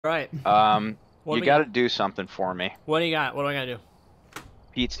Right. You got to do something for me. What do you got? What do I gotta do?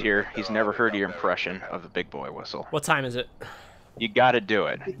 Pete's here. He's never heard your impression of the big boy whistle. What time is it? You got to do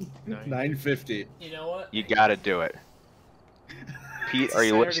it. 9:50. You know what? You got to do it. Pete, are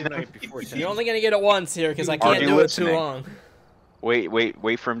you listening? You're only gonna get it once here because I Are can't you do listening? it too long.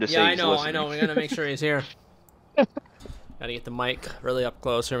 Wait for him to say Yeah, he's I listening. know. We're gonna make sure he's here. Gotta get the mic really up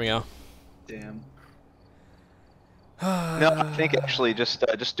close. Here we go. Damn. No, I think actually just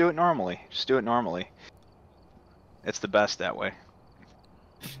do it normally. Just do it normally. It's the best that way.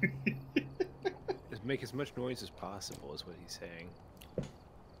 Just make as much noise as possible is what he's saying.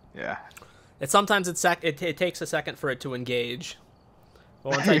 Yeah. Sometimes it takes a second for it to engage.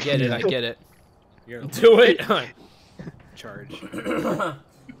 But once I get it, I get it. You're Do it. charge.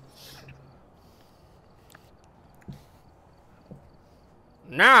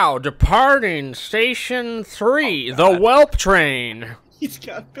 Now departing station 3, the Whelp train. He's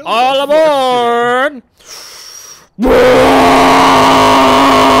got Bill All aboard!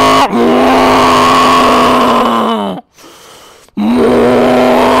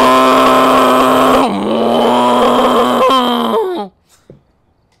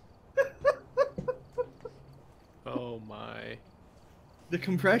 Oh my. The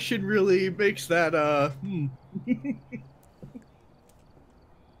compression really makes that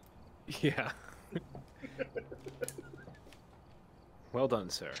Yeah. Well done,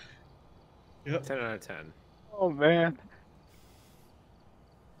 sir. Yep. 10 out of 10. Oh man.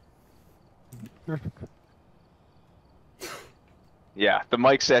 Yeah, the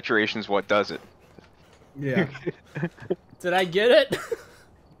mic saturation is what does it. Yeah. Did I get it?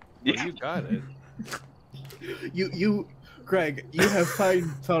 Well, you got it. You Greg, you have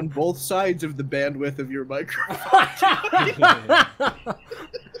found both sides of the bandwidth of your microphone.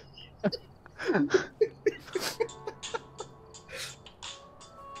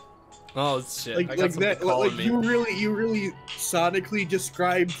 Oh shit! Like I got somebody that calling like me. you really sonically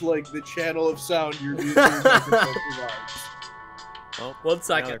described like the channel of sound your microphone provides. Well, 1 now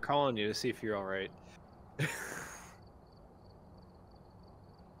second. they're calling you to see if you're all right.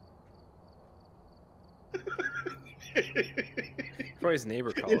 Probably his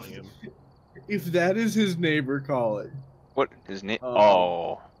neighbor calling him. If that is his neighbor calling. What his name?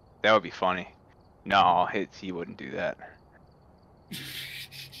 Oh, that would be funny. No, he wouldn't do that.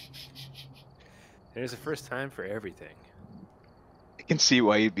 There's a first time for everything. I can see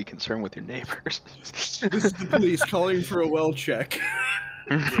why you'd be concerned with your neighbors. This is the police calling for a well check.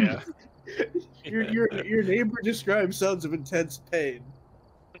 Yeah. Your neighbor describes sounds of intense pain.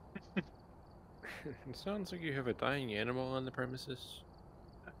 It sounds like you have a dying animal on the premises.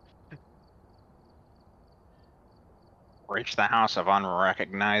 Reach the house of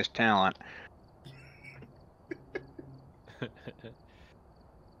unrecognized talent.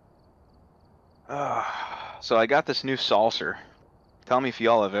 So I got this new saucer. Tell me if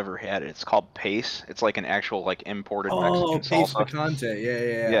y'all have ever had it. It's called Pace. It's like an actual imported Oh, Mexican Pace salsa. Picante.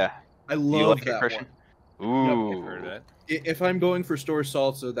 Yeah. Yeah. I You love like it, that Christian? one. Ooh. I've heard of that. If I'm going for store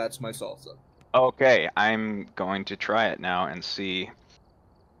salsa, that's my salsa. Okay, I'm going to try it now and see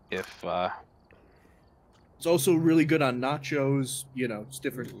if It's also really good on nachos. You know, it's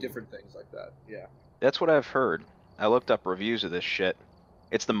different things like that. Yeah. that's what I've heard. I looked up reviews of this shit.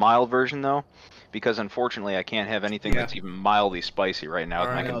 It's the mild version though, because unfortunately I can't have anything that's even mildly spicy right now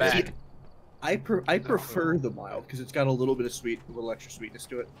with my Alright, I'm computer. back. I prefer the mild because it's got a little bit of a little extra sweetness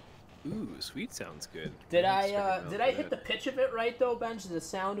to it. Ooh, sweet sounds good. Did I'm I checking out did I that. hit the pitch of it right though, Benj? Does it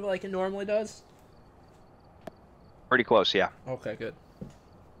sound like it normally does? Pretty close, yeah. Okay, good.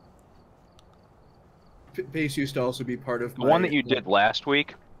 Pace used to also be part of The one that you did last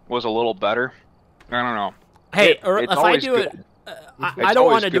week was a little better. I don't know. Hey, It's if I always do good. it, It's I don't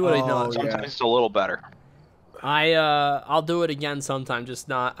always want to do good. it. No, Oh, Sometimes yeah. it's a little better. I'll do it again sometime. Just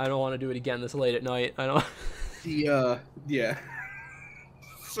not. I don't want to do it again this late at night. I don't. Yeah.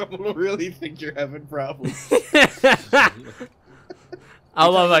 Someone will really think you're having problems. I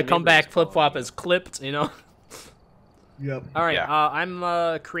love. I your come neighbors back. Flip calling flop you. is clipped. You know. Yep. All right. Yeah.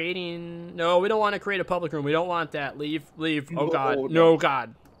 I'm creating. No, we don't want to create a public room. We don't want that. Leave. Oh No, God. no. No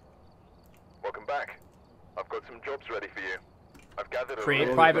God. Welcome back. I've got some jobs ready for you. I've gathered a Create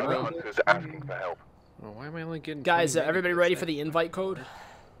list private of room. hunters asking for help. Oh, why am I only getting? Guys, 20 everybody minutes? ready for the invite code?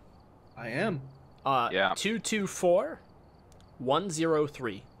 I am. Yeah.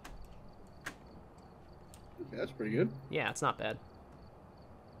 224103. That's pretty good. Yeah, it's not bad.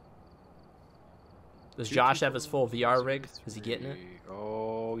 Does Josh have his full VR rig? Is he getting it?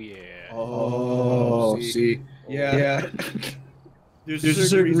 Oh yeah. Oh, see. Yeah. There's a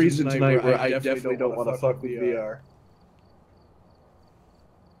certain reason tonight where I definitely don't want to fuck with VR.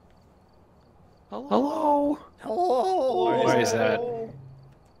 Hello. Hello. Why is that?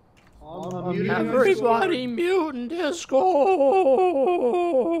 Everybody mute in Discord.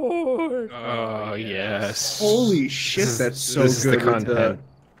 Oh yes. Holy shit, This is- that's so this is the good content.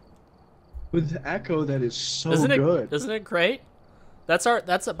 with Echo. That is so Isn't it good. Isn't it great? That's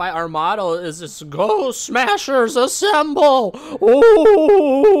by our motto is just Go Smashers Assemble. Ooh.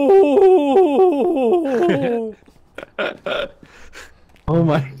 Oh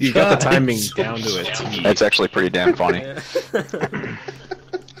my god. You got the timing it's so down to a T. That's actually pretty damn funny.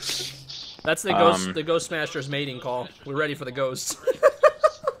 That's the Ghost Smashers mating call. We're ready for the ghosts.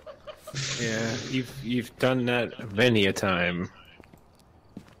 Yeah, you've done that many a time.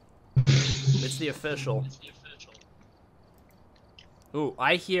 It's the official. Ooh,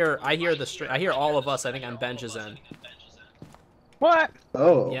 I hear all of us. I think on Benj's end. What?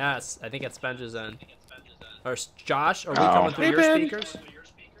 Oh. Yes, I think it's Benj's end. Or Josh, are we Oh. coming through Hey, your Ben. speakers?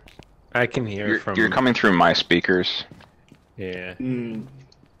 I can hear from. You're coming through my speakers. Yeah. Mm.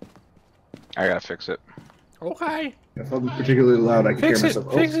 I gotta fix it. Okay. If I'm particularly loud, I can Fix hear it.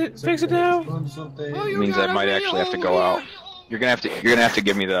 myself. Fix it. Fix it now. It means I might actually have to go out. You're gonna have to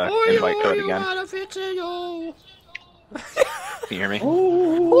give me the invite code again. Can you hear me?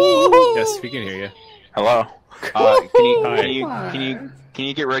 Yes, we can hear you. Hello. Hi. Can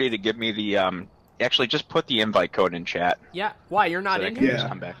you get ready to give me the Actually, just put the invite code in chat. Yeah. Why you're So not that I in can here? just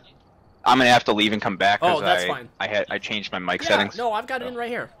come back. I'm gonna have to leave and come back Oh, because that's fine. I changed my mic Yeah. settings. No, I've got it in right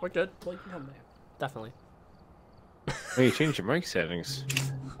here. We're good. Well, you can come back. Definitely. Oh, you changed your mic settings.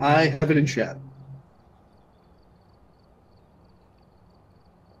 I have it in chat.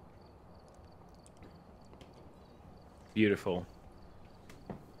 Beautiful.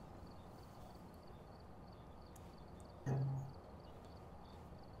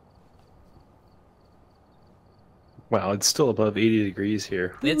 Wow, it's still above 80 degrees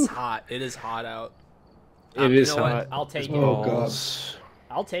here. It's hot. It is hot out. It is you know what? hot. I'll take it. Oh, God. Balls.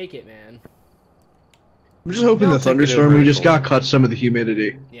 I'll take it, man. I'm just hoping I'll the take it thunderstorm over we just cold. got cut some of the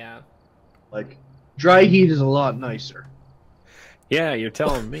humidity. Yeah. Like, dry heat is a lot nicer. Yeah, you're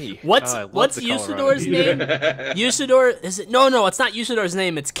telling me. What's Oh, I love what's the Colorado Usador's heat. name? Usador is it? No, it's not Usador's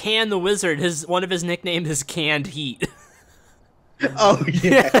name. It's Can the Wizard. One of his nicknames is Canned Heat. Oh,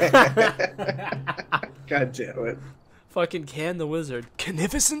 yeah. God damn it. Fucking Can the Wizard.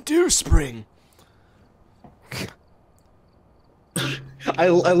 Canificent Dew Spring. I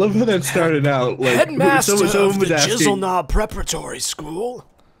love how that started out. Like, Headmaster someone of was the asking, Chiselknob Preparatory School.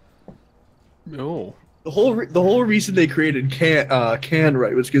 No. the whole reason they created Can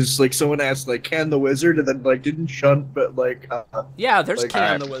right was because like someone asked like Can the Wizard and then like didn't shunt but like Yeah, there's Like, Can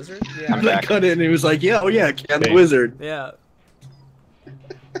alright. the Wizard. I'm Yeah. like back. cut it and he was like yeah Can the Hey. Wizard. Yeah.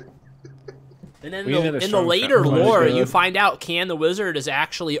 And then We need a in the strong later front line. lore, God. you find out Can the Wizard is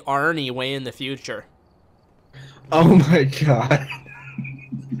actually Arnie way in the future. Oh my god.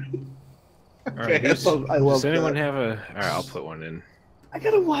 All right, Okay, I love does anyone that. have a? All right, I'll put one in. I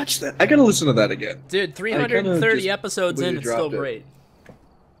gotta watch that. I gotta listen to that again. Dude, kinda 330 just episodes in, completely it's still dropped it. great.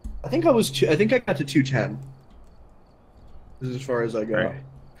 I think I got to 210. This is as far as I go. All right.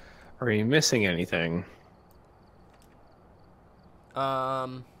 Are you missing anything?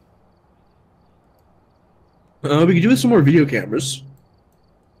 We could do with some more video cameras.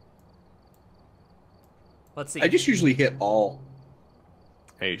 Let's see. I just usually hit all.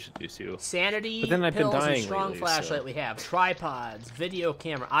 I usually do too. Sanity, But then I've been pills, and dying strong lately, flashlight so- we have. Tripods, video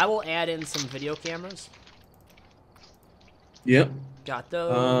camera. I will add in some video cameras. Yep. Got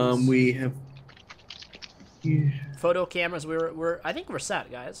those. We have. Photo cameras. I think we're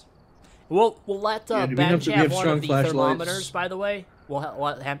set, guys. We'll let Yeah, do we Benj have- do we have have one strong of the flashlights? thermometers. By the way, we'll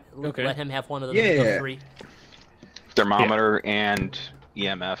Okay. let him have one of the, Yeah. the 3. Thermometer and E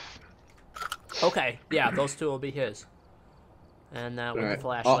EMF. Okay, yeah, those 2 will be his. And with Alright. the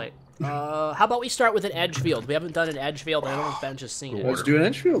flashlight. How about we start with an edge field? We haven't done an edge field. I don't know if Benj has seen it. Let's do an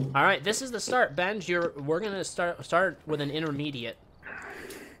Edgefield. All right, this is the start, Benj. We're gonna start with an intermediate.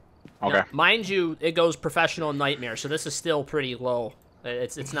 Okay. Now, mind you, it goes professional nightmare, so this is still pretty low.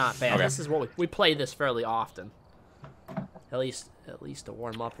 It's not bad. Okay. This is what we play this fairly often. At least to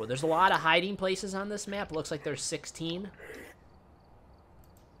warm up with. There's a lot of hiding places on this map. It looks like there's 16.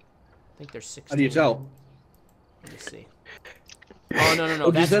 I think there's 16. How do you tell? Let me see. Oh no,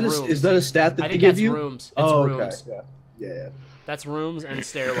 Oh, that's rooms. is that a stat that I they think give that's you? rooms. It's Oh, rooms. okay. Yeah. That's rooms and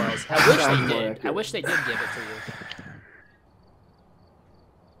stairwells. I wish Sounds they more did. I accurate. wish they did give it to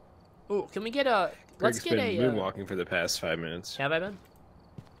you. Ooh, can we get a? Let's Greg's get been a. moonwalking for the past 5 minutes. Have I been?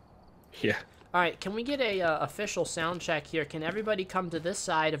 Yeah. All right. Can we get a official sound check here? Can everybody come to this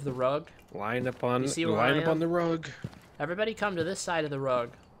side of the rug? Line up on You see where I am? the rug. Everybody come to this side of the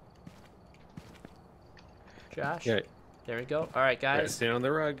rug. Josh? Yeah. There we go. All right, Gotta guys. stand on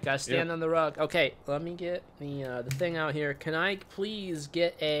the rug. Gotta stand on the rug. Okay, let me get the thing out here. Can I please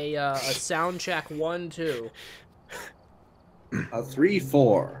get a sound check 1, 2? 3,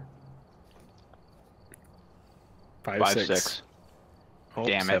 4. 5, 5, 6. 6. Oh,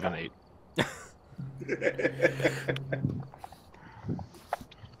 Damn it. 7, 8.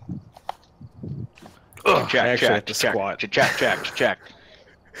 Ugh, check, I actually check, have to check, squat. check.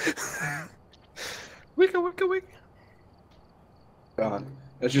 Wicka, wicka, wicka. God.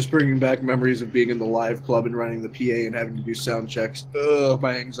 That's just bringing back memories of being in the live club and running the PA and having to do sound checks. Ugh,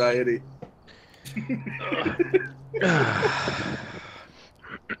 my anxiety.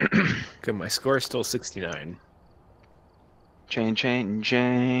 Good, my score is still 69.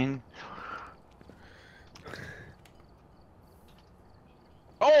 Chain.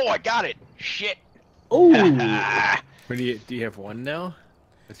 Oh, I got it! Shit! Oh! What do you have 1 now?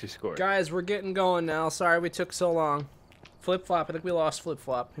 What's your score? Guys, we're getting going now. Sorry we took so long. Flip Flop, I think we lost Flip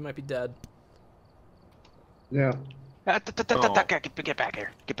Flop. He might be dead. Yeah. Get back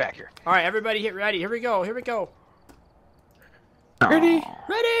here. Get back here. All right, everybody get ready. Here we go. Here we go. Ready?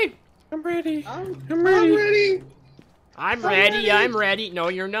 Ready? I'm ready. I'm ready. ready. I'm ready. I'm ready. No,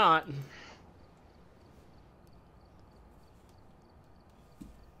 you're not.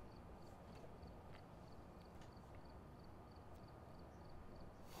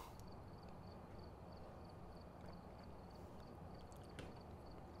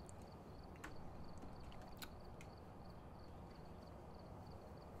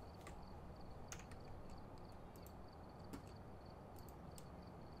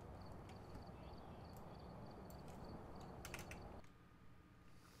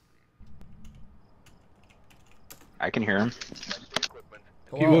 I can hear him.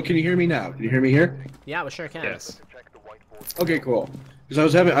 Hello? Well, can you hear me now? Can you hear me here? Yeah, we sure can. Yes. Okay, cool.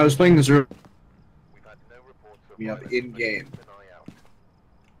 Because I was playing this earlier. Me up in game.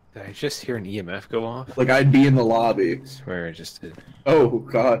 Did I just hear an EMF go off? Like I'd be in the lobby. I swear I just did. Oh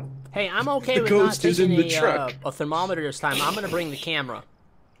God. Hey, I'm okay The with not ghost is taking in the truck. a thermometer this time. I'm gonna bring the camera.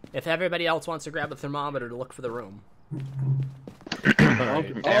 If everybody else wants to grab a thermometer to look for the room.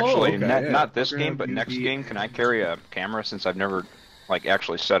 Alright. Actually, okay, not this We're game, gonna but do next the- game, can I carry a camera since I've never, like,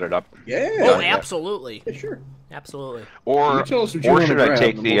 actually set it up? Yeah. Oh, yeah. absolutely, Yeah, sure. absolutely. Or, You tell us what you or wanna should I grab,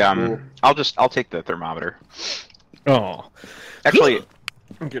 take and the, we'll- I'll take the thermometer. Oh. Actually,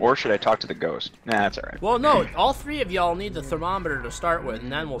 I'm good. or should I talk to the ghost? Nah, that's alright. Well, no, all three of y'all need the thermometer to start with,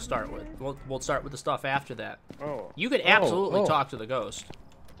 and then we'll start with the stuff after that. Oh. You could absolutely oh. talk to the ghost.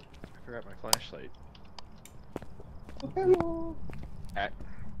 I forgot my flashlight. Hello. At-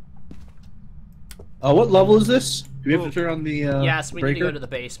 What level is this? Do we have Ooh. to turn on the Yes, we need to breaker? go to the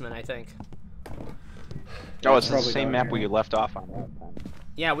basement, I think. Oh, it's the Probably same down map here. we left off on last time.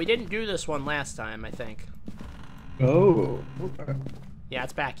 Yeah, we didn't do this one last time, I think. Oh. Okay. Yeah,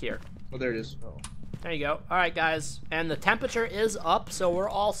 it's back here. Oh, there it is. There you go. All right, guys. And the temperature is up, so we're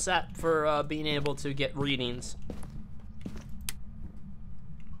all set for being able to get readings.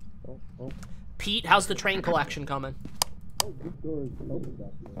 Pete, how's the train collection coming?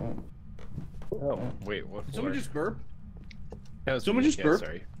 Oh, wait, what? Did someone floor? just burp? That was someone me. just Yeah, burp?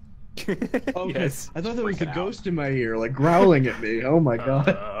 Sorry. Okay. Yes. I thought there was a Freaking out. ghost in my ear, like growling at me. Oh my god.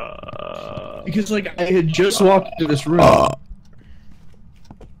 Because like I had just walked into this room.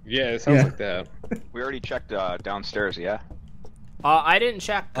 Yeah, it sounds Yeah. like that. We already checked downstairs, yeah? I didn't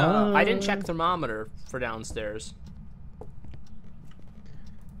check. I didn't check thermometer for downstairs.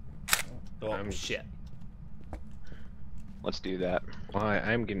 Oh shit! Let's do that. Why?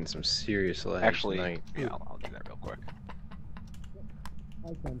 I'm getting some serious lag Actually, tonight. yeah, I'll do that real quick.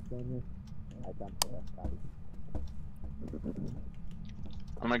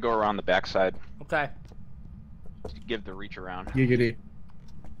 I'm gonna go around the backside, Okay. give the reach around. Giggity.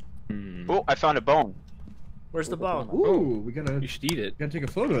 Hmm. Oh, I found a bone. Where's the bone? Ooh, we gotta You should eat it. take a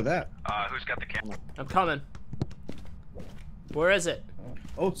photo of that. Who's got the camera? I'm coming. Where is it?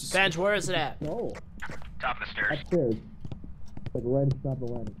 Oh, it's Benj, where is it at? no. Top of the stairs. Upstairs. Like right at the top of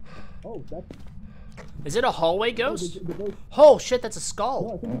the landing. Oh, that's Is it a hallway ghost? the ghost. Oh shit, that's a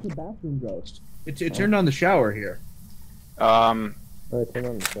skull. I think it's a bathroom ghost. It turned on the shower here. Um, Turned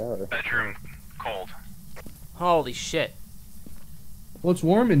on the shower. bedroom, cold. Holy shit. Well, it's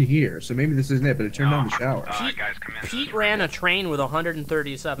warm in here, so maybe this isn't it, but it turned on the shower. Pete, guys, come in. Pete ran a train with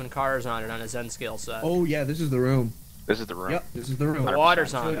 137 cars on it on a Zen scale set. Oh yeah, this is the room. This is the room. Yep, this is the room. The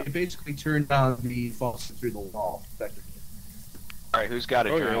water's So on it. it basically turned on the faucet through the wall. Effectively. All right, who's got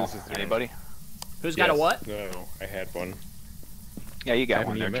a Oh, yeah, journal? this is the room. Anybody? Who's got a Yes. what? No, I had one. Yeah, you I got have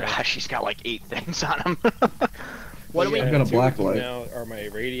one there, an email. Josh. He's got like 8 things on him. What do we? I've got a two black of them light. now are my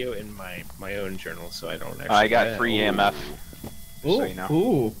radio and my own journal, so I don't actually. I got yeah. free EMF. Ooh, So you know.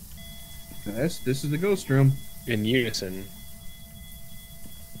 ooh. This is the ghost room. In unison.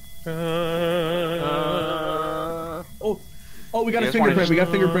 Oh, we got You a guys wanna fingerprint. We got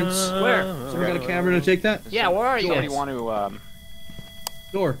fingerprints. Where? So we got a camera to take that. Yeah, where are you Somebody guys? want to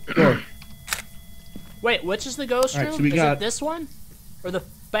Door. Wait, which is the ghost All room? right, so we is got- it this one? Or the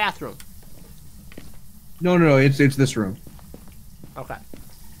bathroom? No. It's this room. Okay.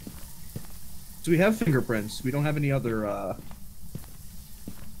 So we have fingerprints. We don't have any other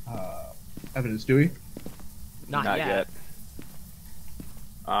evidence, do we? Not, not yet. yet.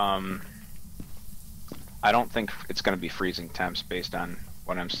 I don't think it's going to be freezing temps based on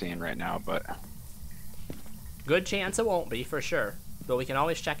what I'm seeing right now, but Good chance it won't be, for sure. But we can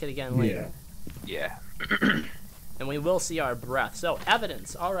always check it again later. yeah. And we will see our breath. So,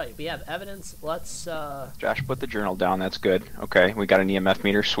 evidence. Alright, we have evidence. Let's, Josh put the journal down. That's good. Okay, we got an EMF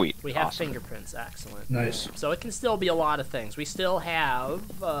meter. Sweet. we have Awesome. fingerprints. Excellent. Nice. So it can still be a lot of things. We still have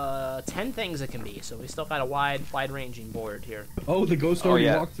 10 things it can be. So we still got a wide-ranging board here. Oh, the ghost Oh, already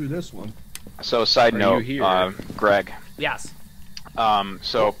yeah. walked through this one. So, side Are note, you here? Greg. Yes.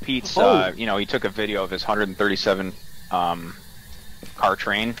 So Pete's, Oh. you know, he took a video of his 137 car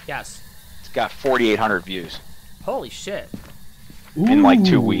train. Yes. It's got 4,800 views Holy shit. in like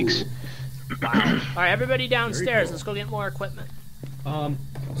 2 Ooh. weeks. Wow. All right, everybody downstairs. cool. Let's go get more equipment. So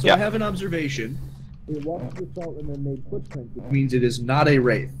Yeah. I have an observation. It walked through salt and then made footprints, which means it is not a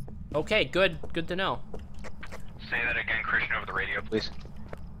wraith. Okay, good. Good to know. Say that again, Christian, over the radio, please.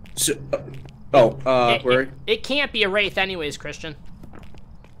 So, It, where? it can't be a wraith anyways, Christian.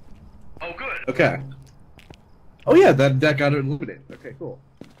 Oh, good. Okay. Oh yeah, that got it illuminated. Okay, cool.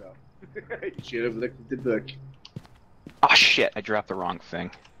 So, should have did the. Oh shit! I dropped the wrong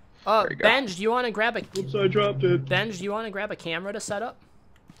thing. There you go. Benj, do you want to grab a Oops, I dropped it. Benj? Do you want to grab a camera to set up?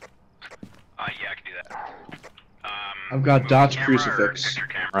 Yeah, I can do that. I've got Dot's camera or crucifix. picture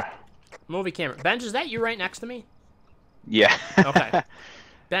camera. Movie camera. Benj, is that you right next to me? Yeah. Okay.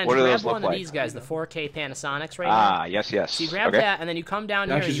 Benj, What do grab those look one of like? these guys, the 4K Panasonics right now. Ah, yes, yes. So you grab okay. that, and then you come down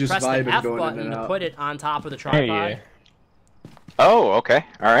Josh here and is you just press the vibing F going in button and to out. put it on top of the Hey, tripod. Oh, okay.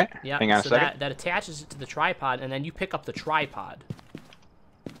 All right. Yeah, Hang on a so second. that attaches it to the tripod, and then you pick up the tripod.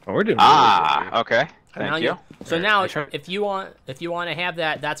 Oh, we're doing Ah, okay. And now Thank you. So Alright, now, I try- if you want to have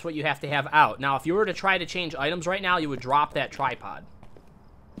that, that's what you have to have out. Now, if you were to try to change items right now, you would drop that tripod.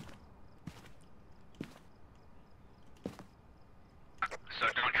 So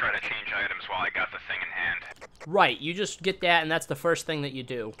don't try to change items while I got the thing in hand. Right. You just get that, and that's the first thing that you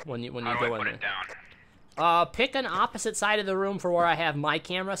do when you go in there. down? Pick an opposite side of the room for where I have my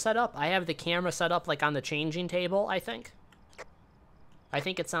camera set up. I have the camera set up like on the changing table, I think. I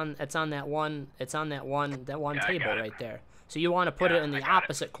think it's on that one table got it. right there. So you want to put Yeah, it in I the got it.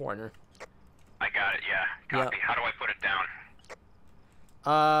 opposite corner. I got it. Yeah. Copy. How do I put it down?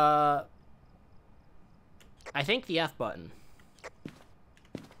 I think the F button.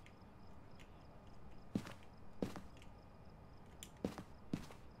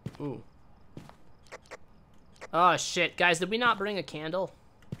 Ooh. Oh shit, guys, did we not bring a candle?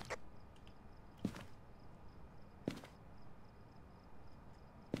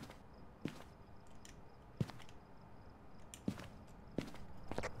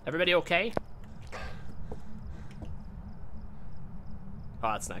 Everybody okay?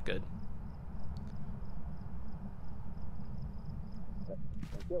 Oh, that's not good.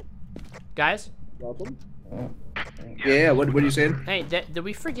 Guys? Welcome. Yeah. What are you saying? Hey, did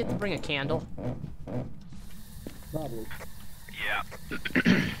we forget to bring a candle? Probably. Yeah.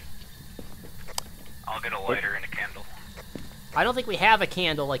 I'll get a lighter and a candle. I don't think we have a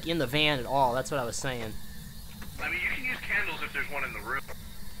candle, like, in the van at all. That's what I was saying. I mean, you can use candles if there's one in the room.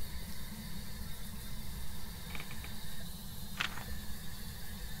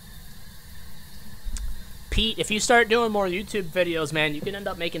 Pete, if you start doing more YouTube videos, man, you can end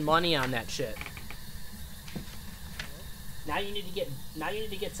up making money on that shit. Now you need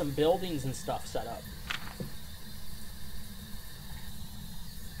to get some buildings and stuff set up.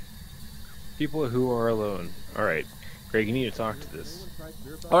 People who are alone. All right, Greg, you need to talk to this.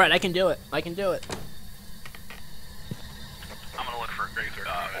 All right, I can do it. I can do it. I'm gonna look for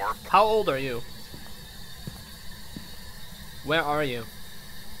orb. How old are you? Where are you?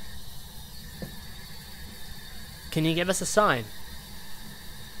 Can you give us a sign?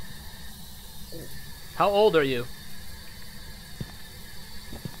 How old are you?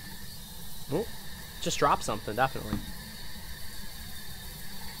 Oh, just drop something, definitely.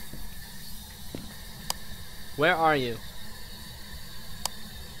 Where are you?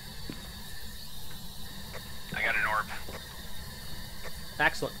 I got an orb.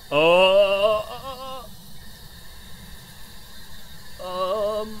 Excellent.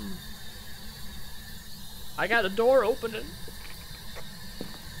 I got a door opening.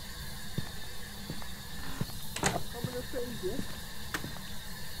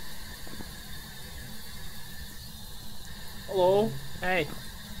 Hello. Hey,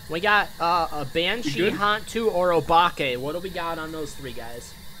 we got a Banshee, good? Hantu, or Obake. What do we got on those three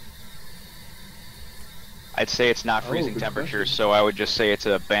guys? I'd say it's not freezing good temperatures, so I would just say it's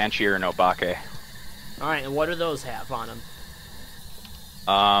a Banshee or an Obake. All right, and what do those have on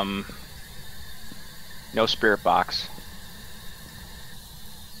them? No spirit box.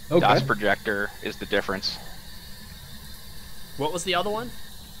 Okay. DOTS projector is the difference. What was the other one?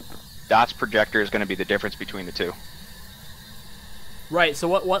 DOTS projector is going to be the difference between the two. Right. So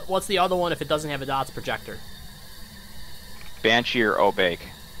what's the other one if it doesn't have a DOTS projector? Banshee or Obake.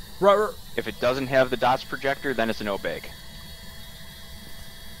 Right. If it doesn't have the DOTS projector, then it's an Obake.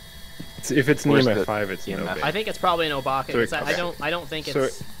 If it's an Where's EMF the 5, it's an EMF? Obake. I think it's probably an Obake. So it 'cause I don't think So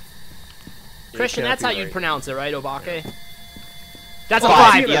it's. Christian, can't that's be how you'd right. pronounce it, right? Obake. That's a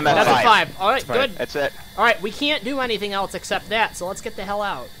Five, 5. EMF That's a 5. 5. All right, Fine. good. That's it. All right, we can't do anything else except that. So let's get the hell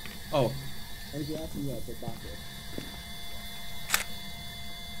out. Oh.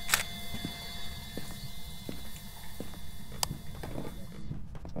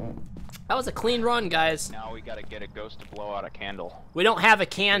 That was a clean run, guys. Now we got to get a ghost to blow out a candle. We don't have a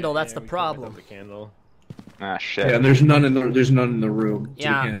candle. That's Yeah, the we can't problem. light up the candle. Ah, shit. Yeah, and there's none in the room. So we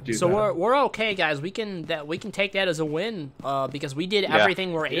Yeah, can't do so that. we're okay, guys. We can take that as a win because we did Yeah.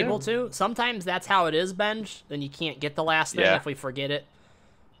 everything we're able to. Sometimes that's how it is, Benj. Then you can't get the last thing Yeah. if we forget it.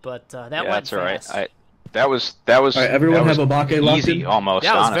 But that Yeah, went that's all right. fast. That was All right, everyone that have was Obake locked easy in? almost.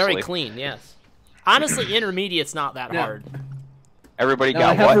 That was honestly. very clean. Yes. Honestly, intermediate's not that Yeah. hard. Everybody Now, I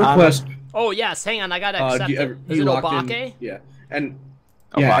got have what? a on request. Oh yes, hang on. I gotta accept Do you it. ever- Is you it locked Obake? in? Yeah, and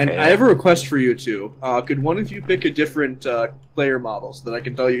Obake, I have a request for you two. Could one of you pick a different player model so that I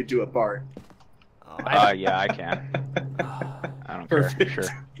can tell you two apart? Oh, Yeah, I can. I don't Perfect. care.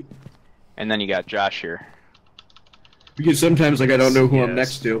 Sure. And then you got Josh here. Because sometimes like I don't know who I'm Yes.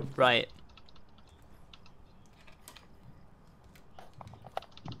 next to. right.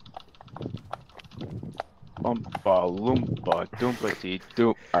 Oompa loompa doompa dee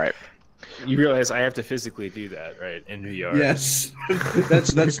doop. All right. You realize I have to physically do that, right? In New York. Yes,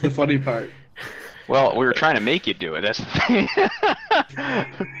 that's the funny part. Well, we were trying to make you do it. That's the thing.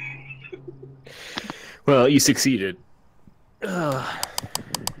 Well, you succeeded.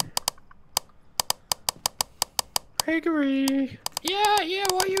 Gregory, Yeah.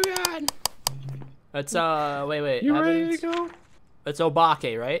 What you got? It's wait. you ready Evans? to go? It's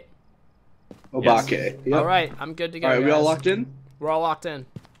Obake, right? Obake. Yep. All right, I'm good to go. All right, we all guys. locked in. We're all locked in.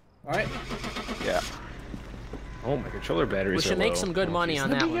 All right. Yeah. Oh, my controller batteries We should are make low. some good money on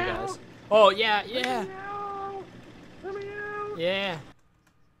Let that me one, out. guys. Oh yeah. Yeah.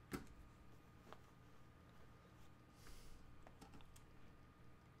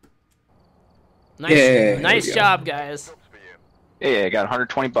 Nice, Yeah, there nice we go. job, guys. Jobs for you. Yeah, I got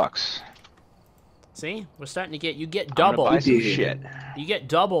 120 bucks. See, we're starting to you get I'm gonna double. buy some Yeah. shit. You get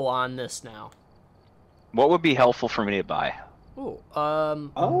double on this now. What would be helpful for me to buy? Ooh,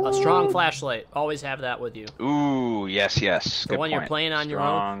 a strong flashlight. Always have that with you. Ooh, yes. So Good when you're point. playing on your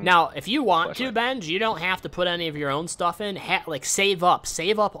Strong own. Now, if you want to, flashlight. Benj, you don't have to put any of your own stuff in. Like save up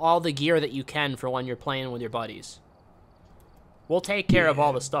all the gear that you can for when you're playing with your buddies. We'll take care of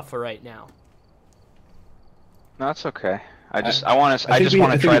all the stuff for right now. No, that's okay. I just want to think we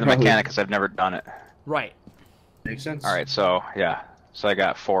try the probably- mechanic because I've never done it. Right. Makes sense. All right, so yeah, so I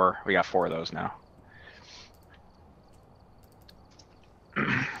got 4. We got 4 of those now.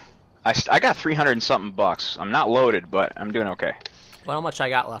 I got 300 and something bucks. I'm not loaded, but I'm doing okay. Well, how much I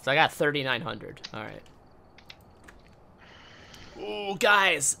got left? I got 3,900. All right. Ooh,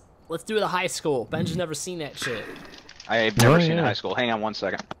 guys, let's do the high school. Ben's never seen that shit. I've never Oh, seen yeah. high school. Hang on one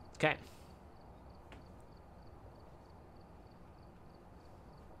second. Okay.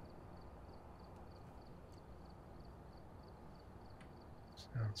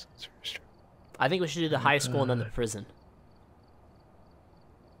 I think we should do the high school and then the prison.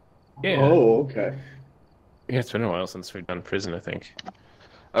 Yeah. Oh, okay. Yeah, it's been a while since we've done prison, I think.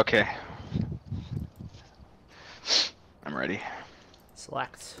 Okay. I'm ready.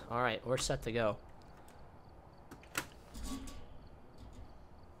 Select. All right, we're set to go.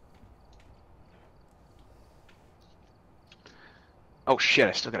 Oh shit!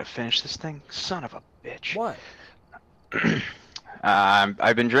 I still gotta finish this thing. Son of a bitch. What?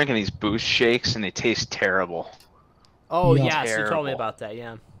 I've been drinking these Boost shakes and they taste terrible. Oh, Yeah. yes, you told me Terrible. about that,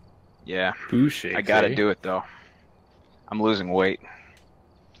 yeah. Yeah, Boo shake. I gotta do it though. I'm losing weight.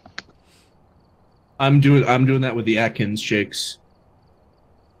 I'm doing that with the Atkins shakes.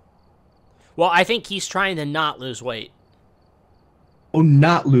 Well, I think he's trying to not lose weight. Oh,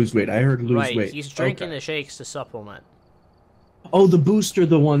 not lose weight. I heard lose Right, weight. he's drinking Okay. the shakes to supplement. Oh, the Boost are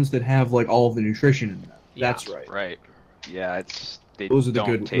the ones that have like all of the nutrition in them. Yeah. That's right. Right. Yeah, they Those are the don't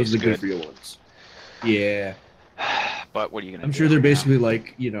good. taste Those are the good for you ones. Yeah, But what are you gonna I'm do? sure they're basically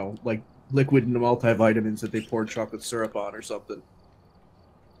like like liquid multivitamins that they pour chocolate syrup on or something.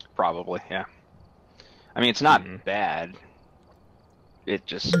 Probably, yeah. I mean, it's not Mhm. bad. It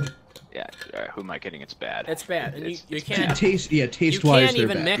just, yeah. Who am I kidding? It's bad. It's bad, and It's- you it's can't. bad. Taste You wise, can't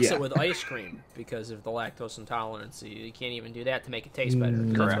even mix yeah. it with ice cream because of the lactose intolerance. You can't even do that to make it taste better. Mm,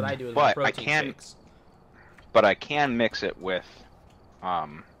 That's correct. what I do with my But I protein can- shakes. But I can mix it with,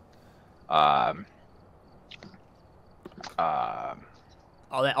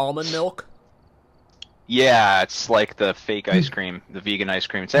 All that almond milk. yeah, it's like the fake ice cream, the vegan ice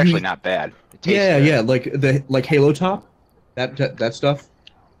cream. It's actually not bad. It tastes Yeah, good. yeah, like Halo Top, that stuff,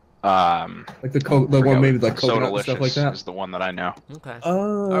 like the one made with like coconut and stuff like that. Is the one that I know. Okay.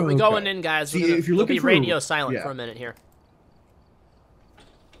 Oh, Are we okay. going in, guys? See, We're gonna, if you're we'll looking be for- radio silent yeah. for a minute here.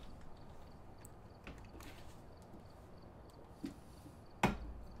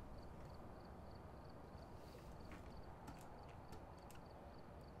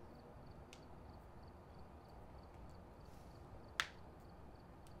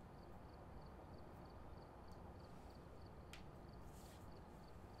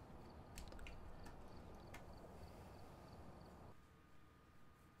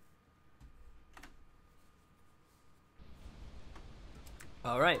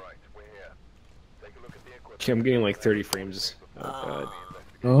 All right. Right, we're here. Take a look at the equipment. Okay, I'm getting like 30 frames. Oh god,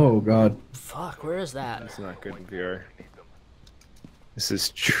 Oh God. Fuck, where is that? it's not good in VR. This is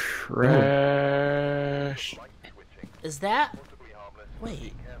trash. Light switching, Is that? possibly harmless.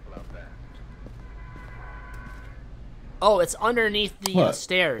 Wait. Careful out there. Oh, it's underneath the What?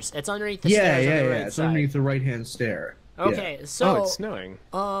 stairs. It's underneath the Yeah, stairs yeah, on the yeah. right It's side. underneath the right-hand stair. Yeah. Okay, so Oh, it's snowing.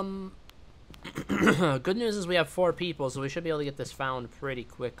 good news is we have 4 people, so we should be able to get this found pretty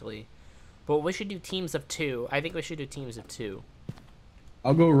quickly. But we should do teams of 2. I think we should do teams of 2.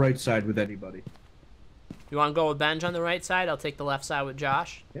 I'll go right side with anybody. You want to go with Benj on the right side? I'll take the left side with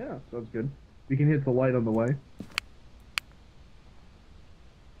Josh. Yeah, sounds good. We can hit the light on the way.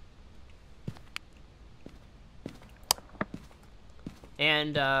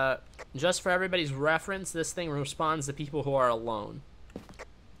 And just for everybody's reference, this thing responds to people who are alone.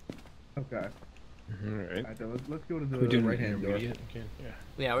 Okay. Alright. Alright, then let's go to We're the doing right-hand door. intermediate again? Yeah.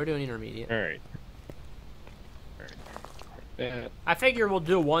 Yeah, we're doing intermediate. Alright. Alright. That. I figure we'll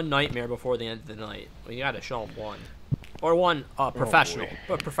do one nightmare before the end of the night. We gotta show them one. Or one professional. boy.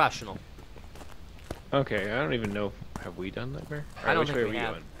 But professional. Okay, I don't even know. Have we done Nightmare? I don't which think way we are we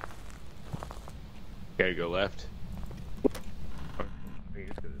have. going? Gotta go left. Oh, we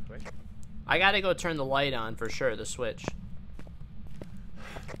just go this way. I gotta go turn the light on for sure, the switch.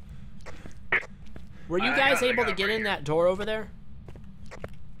 Were you guys able to get in that door over there?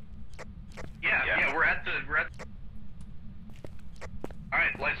 Yeah, we're at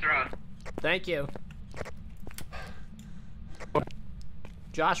Alright, lights are on. Thank you.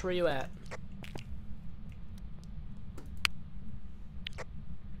 Josh, where you at?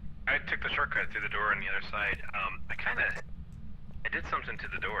 I took the shortcut through the door on the other side. I did something to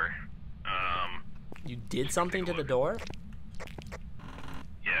the door. You did something to the door?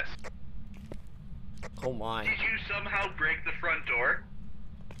 Yes. Oh my. Did you somehow break the front door?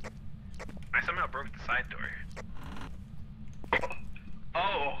 I somehow broke the side door.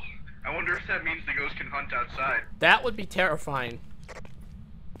 Oh, I wonder if that means the ghost can hunt outside. That would be terrifying.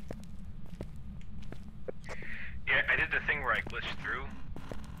 Yeah, I did the thing where I glitched through.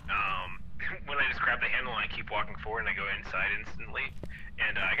 When I just grab the handle and I keep walking forward and I go inside instantly,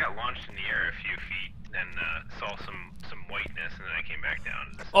 and I got launched in the air a few feet and saw some whiteness, and then I came back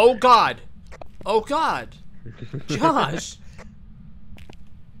down. Oh god! Oh god! Josh!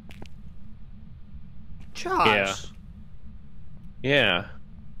 Josh! Yeah.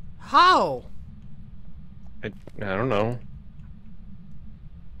 How? I don't know.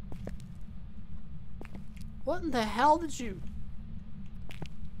 What in the hell did you...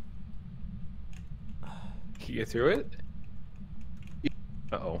 Can you get through it?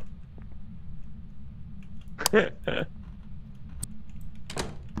 Uh-oh.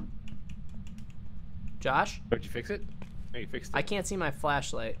 Josh? Did you fix it? Oh, you fixed it. I can't see my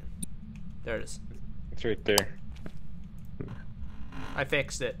flashlight. There it is. It's right there. I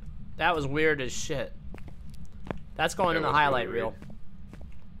fixed it. That was weird as shit. That's going in That the was really highlight weird. reel.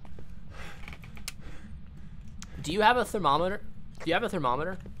 Do you have a thermometer? Do you have a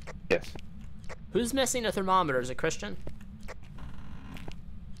thermometer? Yes. Who's missing a thermometer? Is it Christian?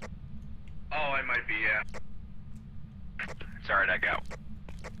 Oh, I might be, yeah. It's alright, I got.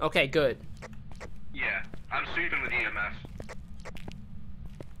 Okay, good. Yeah, I'm sweeping with EMS.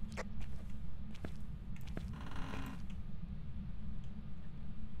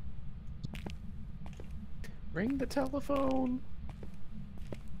 Ring the telephone.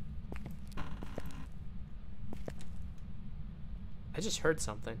 I just heard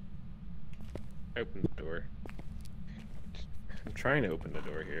something. Open the door. I'm trying to open the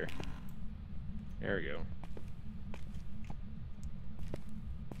door here. There we go.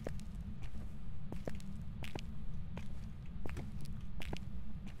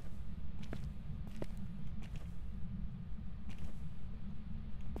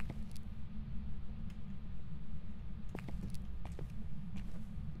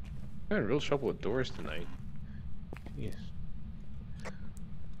 I'm having real trouble with doors tonight. Yes.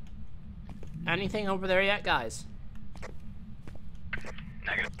 Anything over there yet, guys?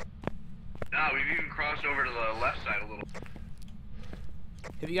 Negative. Nah, we've even crossed over to the left side a little.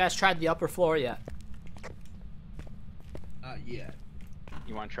 Have you guys tried the upper floor yet? Yeah.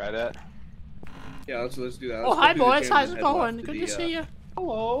 You want to try that? Yeah, let's do that. Oh, Let's hi go through the boys, chambers how's and it head going? left Good the, to see you.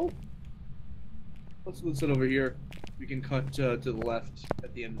 Hello. Let's sit over here. We can cut to the left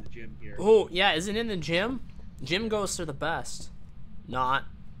at the end of the gym here. Oh, yeah, is it in the gym? Gym ghosts are the best. Not.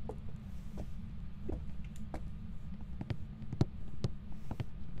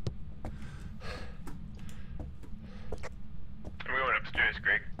 We're going upstairs,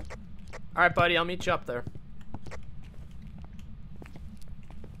 Greg. Alright, buddy, I'll meet you up there.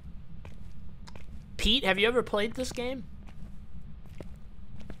 Pete, have you ever played this game?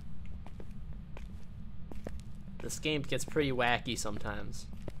 This game gets pretty wacky sometimes.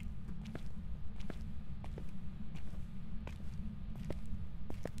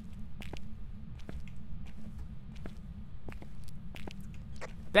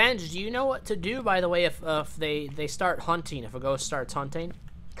 Benj, do you know what to do, by the way, if they start hunting, if a ghost starts hunting?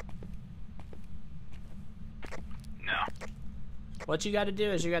 No. What you gotta do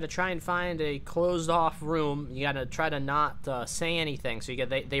is you gotta try and find a closed off room. You gotta try to not say anything, so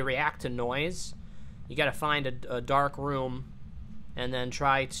they react to noise. You gotta find a dark room and then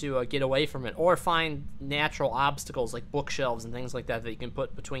try to get away from it, or find natural obstacles like bookshelves and things like that that you can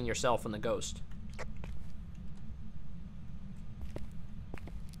put between yourself and the ghost.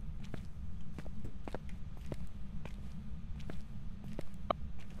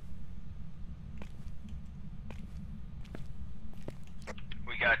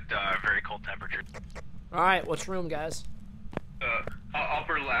 We got very cold temperatures. Alright, which room, guys?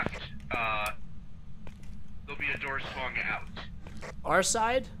 Upper left. There'll be a door swung out. Our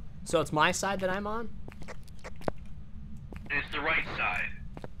side? So it's my side that I'm on? It's the right side.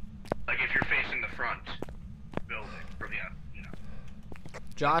 Like if you're facing the front building from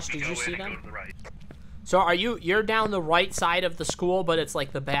Josh, you did go you in see and them? go to the right. So are you're down the right side of the school, but it's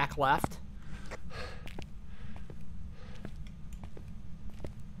like the back left?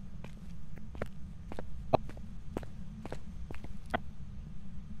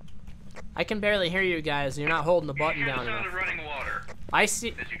 I can barely hear you guys. You're not holding the button You hear down the sound enough. of running water I see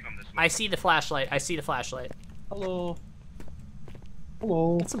as you come this way. I see the flashlight. I see the flashlight. Hello.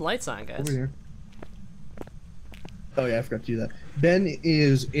 Hello. Put some lights on, guys. Over here. Oh yeah, I forgot to do that. Ben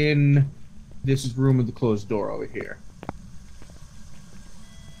is in this room with the closed door over here.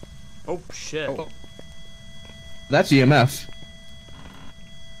 Oh shit. Oh. That's EMF.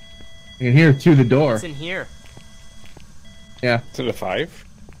 You can hear it through the door. It's in here. Yeah. Is it a 5?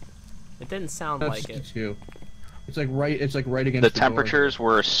 It didn't sound That's like it. two. It's like right against The the door. temperatures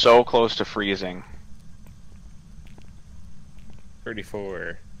were so close to freezing.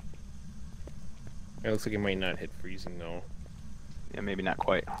 34. It looks like it might not hit freezing though. Yeah, maybe not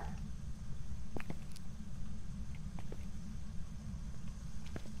quite.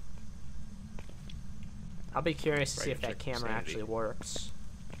 I'll be curious to see Right, if that check camera sanity. actually works.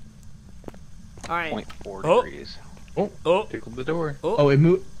 Alright. 0.4 Oh. degrees. Oh, Tickled the door. Oh, it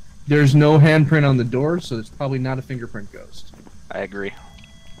moved. There's no handprint on the door, so it's probably not a fingerprint ghost. I agree.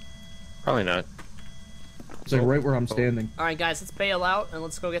 Probably not. It's like right where I'm standing. Alright guys, let's bail out and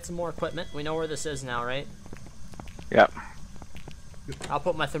let's go get some more equipment. We know where this is now, right? Yep. I'll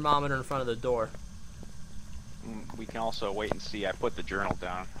put my thermometer in front of the door. We can also wait and see. I put the journal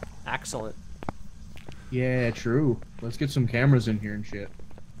down. Excellent. Yeah, true. Let's get some cameras in here and shit.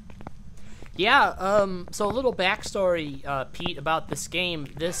 Yeah, so a little backstory, Pete, about this game.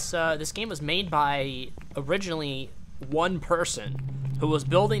 This game was made by, originally, one person who was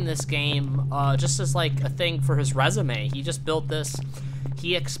building this game just as, like, a thing for his resume. He just built this.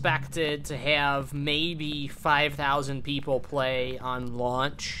 he expected to have maybe 5,000 people play on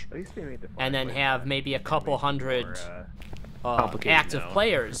launch, At least they made the and then flashlight have not maybe a make couple it hundred more, complicated active now.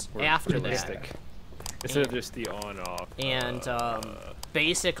 players More after that. realistic. Instead of just the on-off. And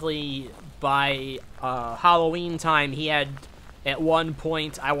basically, by Halloween time, he had, at one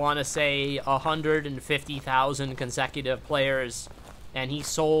point, I want to say 150,000 consecutive players, and he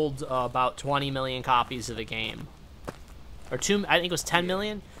sold about 20 million copies of the game. Or I think it was 10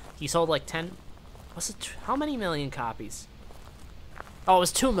 million. He sold like 10. Was it? How many million copies? Oh, it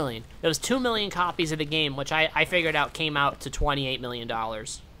was 2 million. It was 2 million copies of the game, which I figured out came out to $28 million.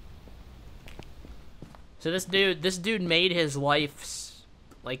 So this dude made his life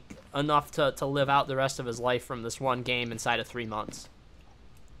like enough to live out the rest of his life from this one game inside of 3 months.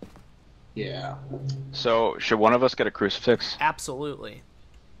 Yeah, So, should one of us get a crucifix? Absolutely.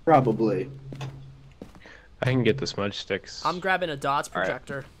 probably. I can get the smudge sticks. I'm grabbing a DOTS All right.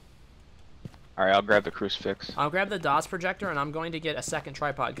 projector. Alright, I'll grab the crucifix. I'll grab the DOTS projector, and I'm going to get a second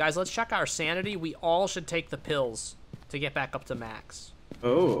tripod. Guys, let's check our sanity. We all should take the pills to get back up to max.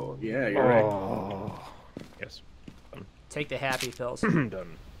 Oh, yeah, you're right. Oh. Yes. Take the happy pills.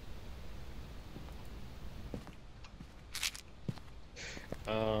 Done.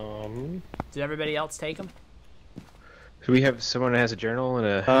 Did everybody else take them? Do we have someone that has a journal and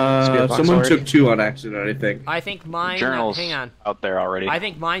a spirit box Someone already? took 2 on accident, I think. I think mine... Journals hang on. out there already. I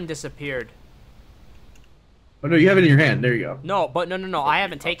think mine disappeared. Oh no, you have it in your hand. There you go. No, but no. I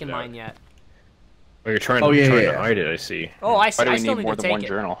haven't taken it out. mine yet. Oh, you're trying, Oh, yeah, trying yeah. to hide it, I see. Oh, I Why do we still need need more to than take one it.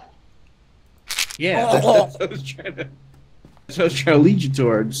 journal? Yeah, Oh. that's what I was trying to. That's what I was trying to lead you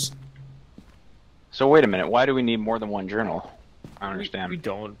towards. So wait a minute, why do we need more than one journal? I don't understand. We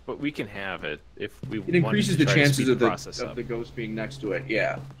don't, but we can have it if we It increases the try to chances speed of the process up. ghost being next to it.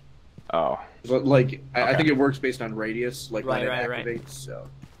 Yeah, Oh, but like I Okay. think it works based on radius, like when Right, it right. activates. So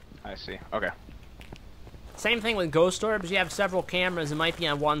I see. Okay. Same thing with ghost orbs. You have several cameras. It might be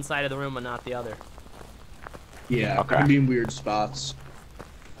on one side of the room and not the other. yeah, Okay. it can be in weird spots.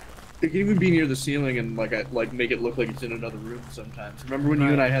 It can even be near the ceiling and like make it look like it's in another room sometimes. Remember when you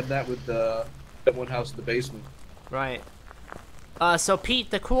and I had that with that one house in the basement? Right. So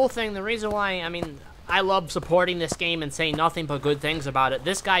Pete, the cool thing, the reason why, I mean, I love supporting this game and saying nothing but good things about it.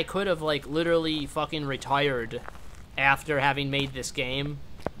 This guy could have, like, literally fucking retired after having made this game.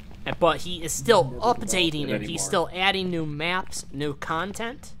 But he is still updating it. He's anymore. still adding new maps, new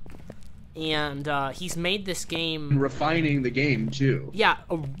content. And he's made this game... And refining the game too. Yeah,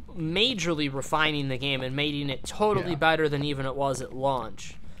 majorly refining the game and making it totally Yeah. better than even it was at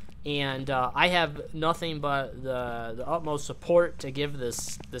launch. And I have nothing but the utmost support to give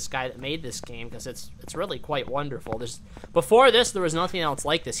this guy that made this game, because it's really quite wonderful. Before this, there was nothing else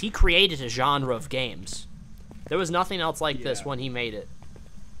like this. He created a genre of games. There was nothing else like this Yeah. when he made it.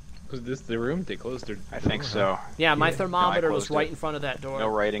 Was this the room? They closed their I think so. Yeah, my Yeah. thermometer was closed right it. in front of that door. No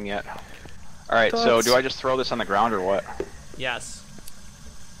writing yet. Alright, so do I just throw this on the ground or what? Yes.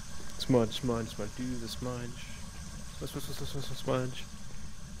 Smudge. Do the smudge.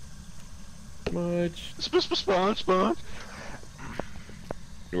 Smudge. Sponge.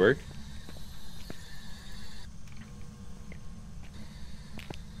 You work?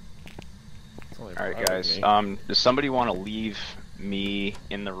 Alright, guys. Does somebody want to leave me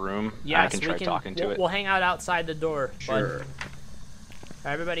in the room? Yes, I can try talking to it. We'll hang out outside the door. bud. Sure.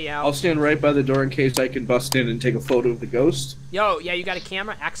 Everybody out. I'll stand right by the door in case I can bust in and take a photo of the ghost. Yo, yeah, you got a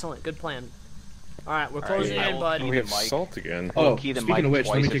camera? Excellent. Good plan. All right, we're All right, closing I in, will bud. keep We have Mike. salt again. Oh, Key the speaking mic of which,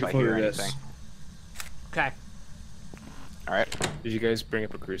 let me twice take if a I photo hear of this. anything. Okay. Alright. Did you guys bring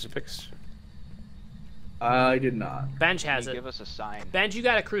up a crucifix? I did not. Benj Can has you it. give us a sign? Benj, you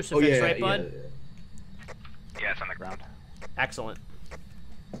got a crucifix, Oh yeah, right, yeah, bud? Yeah, it's on the ground. Excellent.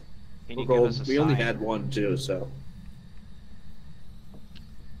 Can We're you give gold. us a We only sign? had one too, so.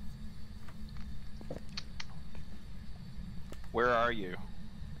 Where are you?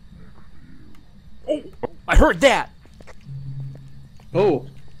 Oh, I heard that. Oh,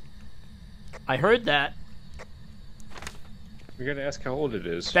 I heard that. We gotta ask how old it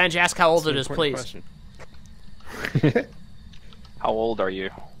is. Benj, ask how old That's it an is, please. important question. How old are you?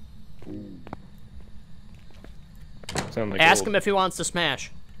 Sound like Ask old. him if he wants to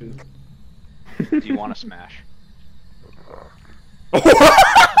smash. Do you want to smash? I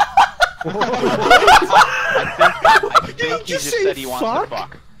think he just said he wants to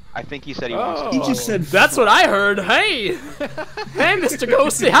fuck. I think he said he wants to he fuck. just said. That's what I heard. Hey, hey, Mr.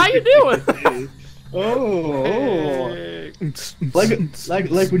 Ghosty, how you doing? Oh, Hey.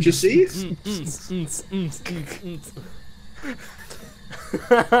 like what you see?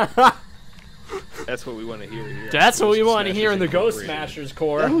 That's what we want to hear here. That's what we want to Smashers hear in the Ghost Incorporated. Smashers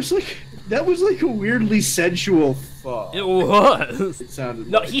core. That was like a weirdly sensual fuck. It was. It sounded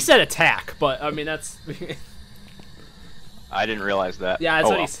No, like. he said attack, but I mean that's. I didn't realize that. Yeah, that's Oh,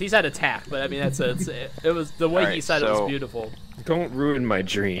 what well. he said. Attack, but I mean that's it was the way he Alright, said it was so- beautiful. Don't ruin my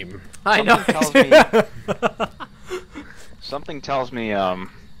dream. I know. Something tells me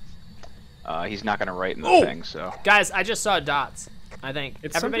he's not gonna write in the Oh! thing. So Guys, I just saw dots. I think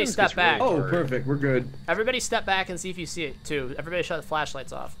It's everybody sometimes step gets back. really Oh, perfect. We're good. Everybody step back and see if you see it too. Everybody shut the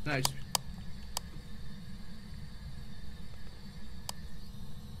flashlights off. Nice.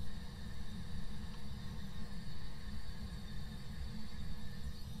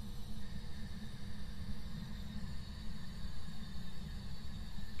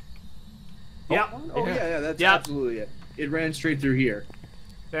 Yep. Oh yeah, that's Yep. absolutely it. It ran straight through here.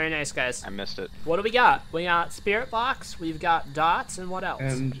 Very nice, guys. I missed it. What do we got? We got Spirit Box. We've got dots, and what else?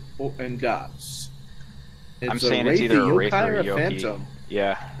 And dots. I'm It's a saying it's Wraith, either a Wraith yokai, or a a Yoki. Phantom.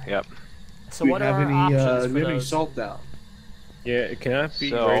 Yeah. Yep. so Do we what have are our any, options do for we have any those? salt down? Yeah, it cannot be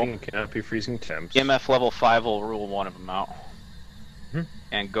So- writing, it cannot be freezing temps. EMF level 5 will rule one of them out. Hmm.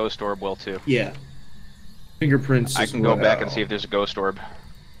 And Ghost Orb will too. Yeah. Fingerprints. I as can go back and well. see if there's a Ghost Orb.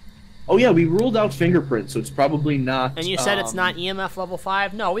 Oh yeah, we ruled out fingerprints, so it's probably not. And you said it's not EMF level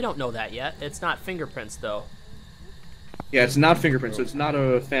 5? No, we don't know that yet. It's not fingerprints, though. Yeah, it's not fingerprints, so it's not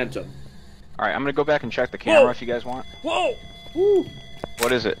a phantom. Alright, I'm gonna go back and check the camera Whoa! if you guys want. Whoa! Woo!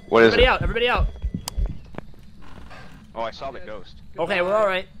 What is it? What is Everybody it? out, everybody out. Oh, I saw the ghost. Okay, we're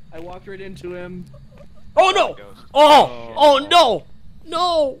alright. I walked right into him. Oh no! Ghost. Oh! Oh no!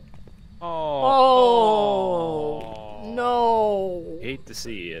 No! Oh. Oh! No! Hate to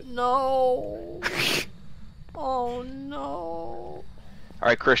see it. No! Oh no!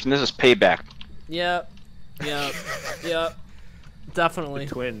 Alright, Christian, this is payback. Yep. Yep. Yep. Definitely.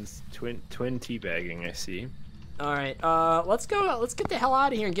 Twin teabagging, I see. All right. Let's go. Let's get the hell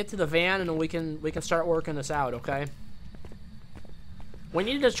out of here and get to the van, and then we can start working this out. Okay. We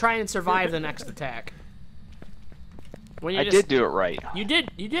need to try and survive the next attack. We need I to did do it right. You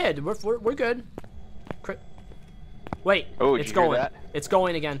did. You did. We're good. Wait. Oh, did it's you hear going. that? It's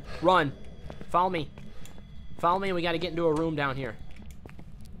going again. Run. Follow me. Follow me. We got to get into a room down here.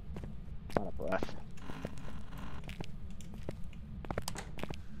 Out of breath.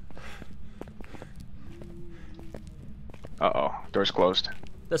 Uh-oh. Door's closed.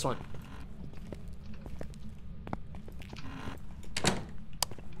 This one.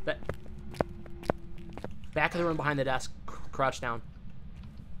 Back of the room behind the desk. Crouch down.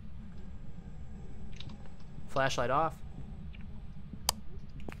 Flashlight off.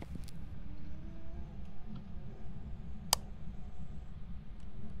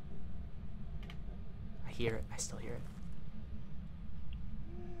 I hear it. I still hear it.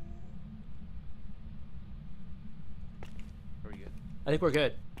 Are we good? I think we're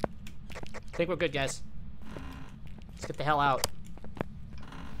good. I think we're good, guys. Let's get the hell out.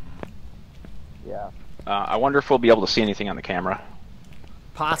 Yeah. I wonder if we'll be able to see anything on the camera.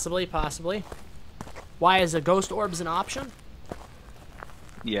 Possibly, possibly. Why is the ghost orbs an option?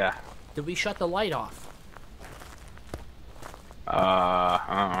 Yeah. Did we shut the light off? I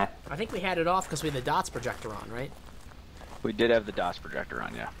don't know. I think we had it off because we had the dots projector on, right? We did have the DOS projector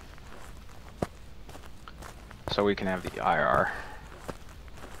on, yeah. So we can have the IR.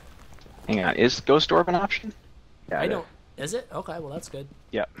 Hang on, is Ghost Orb an option? Yeah, I it don't. Is it? Okay, well that's good.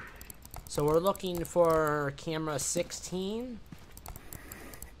 Yep. So we're looking for camera 16.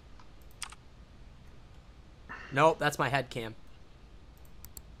 Nope, that's my head cam.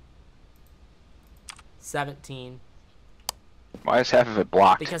 17. Why is half of it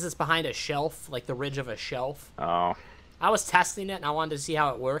blocked? Because it's behind a shelf, like the ridge of a shelf. Oh. I was testing it and I wanted to see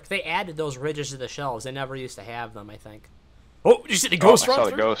how it worked. They added those ridges to the shelves. They never used to have them, I think. Oh, did you see the ghost I run saw the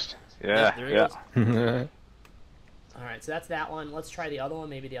through? ghost. Yeah, Yeah, there he yeah. goes. Alright, so that's that one. Let's try the other one.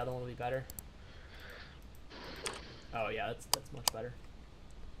 Maybe the other one will be better. Oh yeah, that's much better.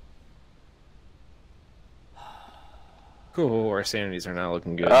 Cool, our sanities are not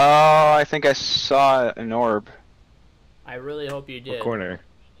looking good. Oh, I think I saw an orb. I really hope you did. What corner?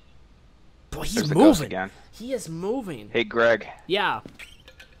 Boy, he's There's the ghost moving. again. He is moving. Hey, Greg. Yeah.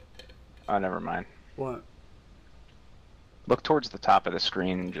 Oh, never mind. What? Look towards the top of the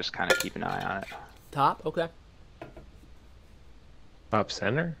screen and just kind of keep an eye on it. Top? Okay. Top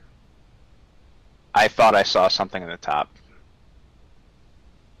center? I thought I saw something in the top.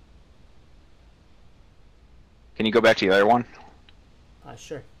 Can you go back to the other one?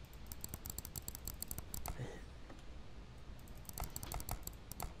 Sure.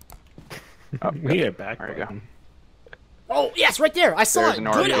 Oh, We get back. There you go. Oh, Oh, yes, right there. I saw There's it.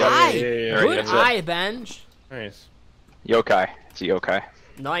 an Good RV. eye. Yeah. Good That's it. eye, Benj. Nice. Yokai. It's a yokai.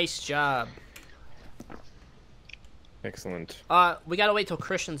 Nice job. Excellent. We gotta wait till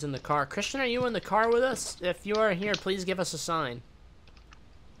Christian's in the car. Christian, are you in the car with us? If you are here, please give us a sign.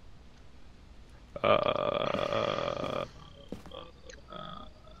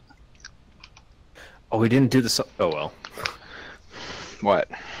 Oh, we didn't do the. Oh well. What?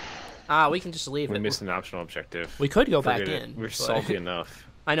 We can just leave We it. missed an optional objective. We could go back Forget it. in. We're but- salty enough.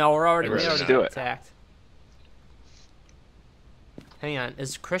 I know, we already Let's do it. attacked. Hang on,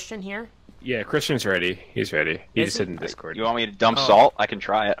 is Christian here? Yeah, Christian's ready. He's ready. He Is just he? hid in Discord. You want me to dump Oh. salt? I can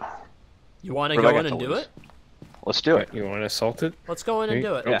try it. You want to What do I go got in and to do lose? it? Let's do it. You want to assault it? Let's go in and Me?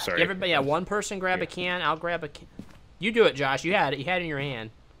 do it. Oh, Yeah. sorry. Everybody, one person grab a can. I'll grab a can. You do it, Josh. You had it. You had it in your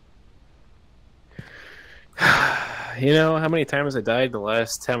hand. You know how many times I died the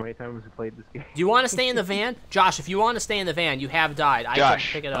last how many times we played this game? Do you want to stay in the van, Josh? If you want to stay in the van, you have died. I can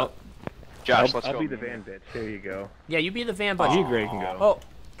Josh, pick it up. Josh, let's I'll go. be the van bitch. Here you go. Yeah, you be the van, but You, Greg, can go. Oh,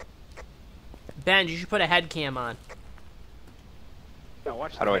 Ben, you should put a head cam on.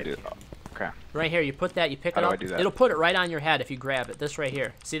 How do I do it? Okay. Right here, you put that. You pick How it do up. I do that? It'll put it right on your head if you grab it. This right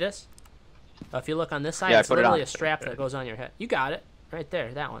here. See this? If you look on this side, Yeah, I it's put it literally on. a strap that goes on your head. You got it. Right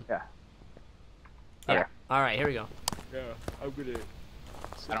there, that one. Yeah. Yeah. Okay. All right, here we go. Yeah, I'm gonna.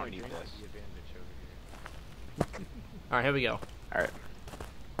 I don't need this. All right, here we go. Here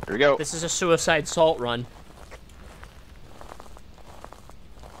we go. This is a suicide salt run.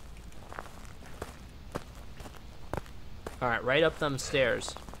 All right, right up them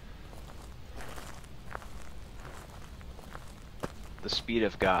stairs. The speed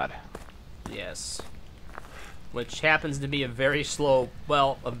of God. Yes. Which happens to be a very slow,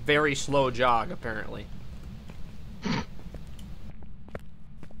 well, a very slow jog, apparently.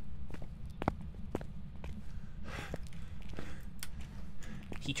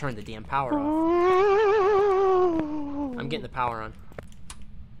 He turned the damn power off. I'm getting the power on.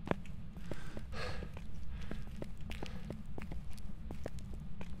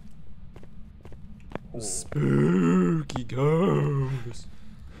 Spooky ghost.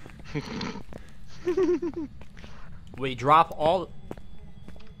 We drop all.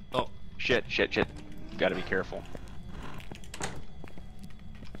 Oh, Shit. Gotta be careful.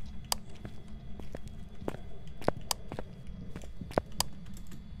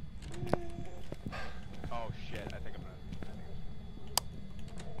 Oh shit, I think I'm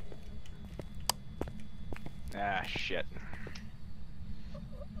gonna. Ah, shit.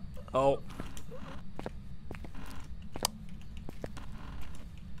 oh.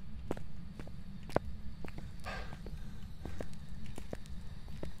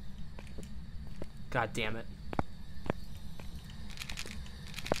 God damn it.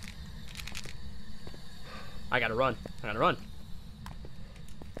 I gotta run.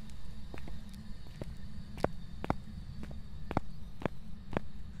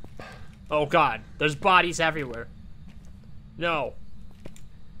 Oh god, there's bodies everywhere. No.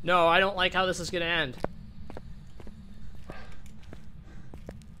 No, I don't like how this is gonna end.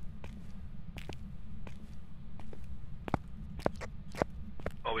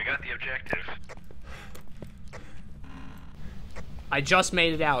 Well, we got the objective. I just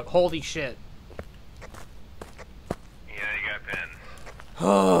made it out. Holy shit. Yeah, you got Ben.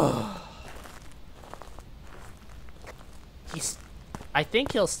 I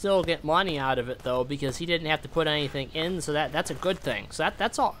think he'll still get money out of it though, because he didn't have to put anything in, so that's a good thing. So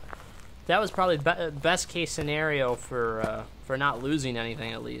that's all. That was probably best case scenario for not losing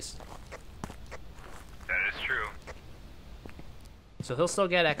anything at least. That is true. So he'll still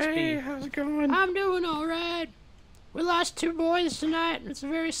get XP. Hey, how's it going? I'm doing all right. We lost 2 boys tonight, and it's a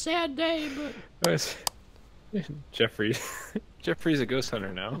very sad day. But Jeffrey. Jeffrey's a ghost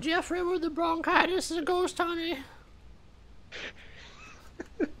hunter now. Jeffrey with the bronchitis is a ghost hunter.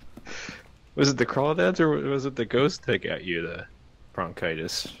 Was it the crawdads or was it the ghost that got you the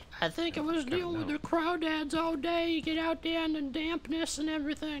bronchitis? I think it was dealing with the crawdads all day. You get out there and the dampness and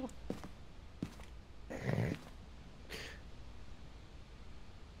everything.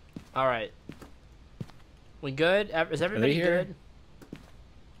 All right. We good? Is everybody here? good?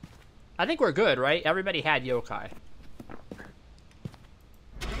 I think we're good, right? Everybody had yokai.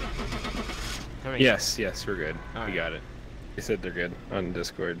 Yes, we're good. All We right. got it. They said they're good on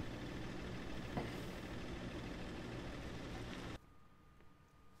Discord.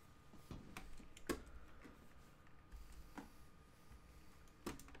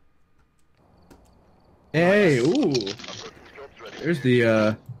 Hey, ooh. There's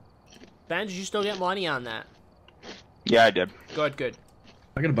the Ben, did you still get money on that? Yeah, I did. Good.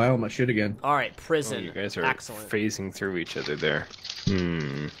 I gotta buy all my shit again. All right, Oh, prison. you guys are Excellent. phasing through each other there.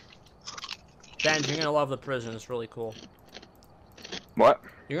 Hmm. Ben, you're gonna love the prison. It's really cool. What?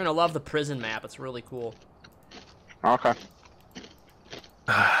 You're gonna love the prison map. It's really cool. Okay.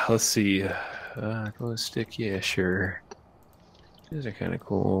 Let's see. Glow stick, yeah, sure. These are kind of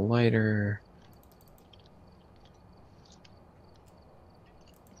cool. Lighter.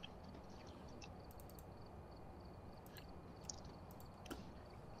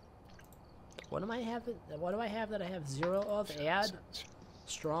 What am I having? What do I have that I have 0 of? Add.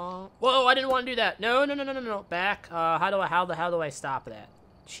 Strong. Whoa! I didn't want to do that. No, no, no, no, no, no. Back. How do I stop that?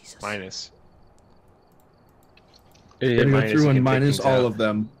 Jesus. Minus. We're Yeah, gonna go minus, through you and can pick minus things all out. of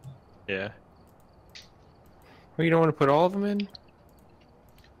them. Yeah. Well, you don't want to put all of them in?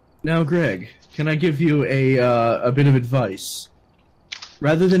 Now, Greg, can I give you a bit of advice?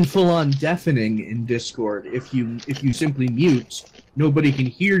 Rather than full-on deafening in Discord, if you simply mute, nobody can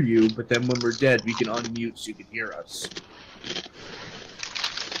hear you. But then when we're dead, we can unmute so you can hear us.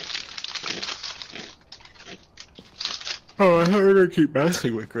 Oh, I heard her keep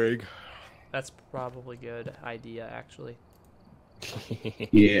messing with Greg. That's probably a good idea, actually.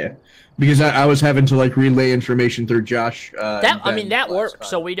 Yeah, because I was having to like relay information through Josh. I mean, that last works. time.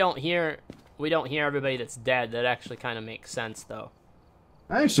 So we don't hear everybody that's dead. That actually kind of makes sense, though,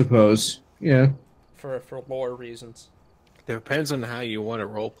 I suppose. Yeah. for lore reasons. Depends on how you want to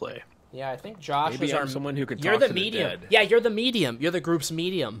roleplay. Yeah, I think Josh Maybe is I'm our. someone who can You're talk the to medium. the dead. Yeah, you're the medium. You're the group's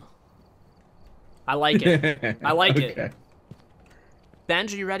medium. I like it. I like it. Okay.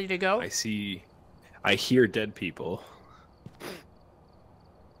 Benj, are you ready to go? I hear dead people.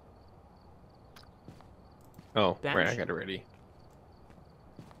 Oh, Bench. right, I got it ready.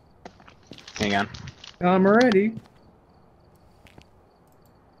 Hang on. I'm ready.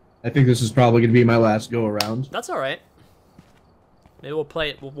 I think this is probably gonna be my last go around. That's all right. Maybe we'll play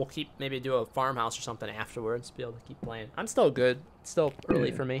it. We'll keep maybe do a farmhouse or something afterwards. Be able to keep playing. I'm still good. It's still early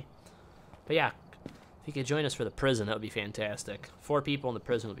Yeah. for me. But yeah, if you could join us for the prison, that would be fantastic. 4 people in the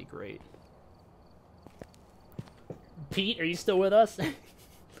prison would be great. Pete, are you still with us?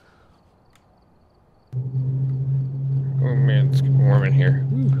 Oh man, it's getting warm in here.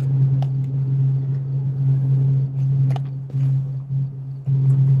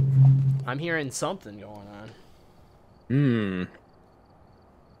 I'm hearing something going on. Hmm.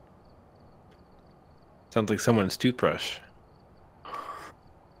 Sounds like someone's toothbrush.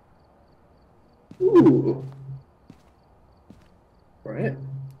 Ooh. Right.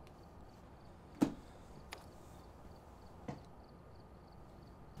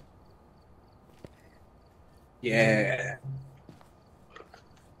 Yeah.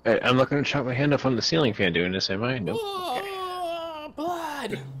 Hey, I'm not gonna chop my hand off on the ceiling fan doing this, am I? Nope. Oh,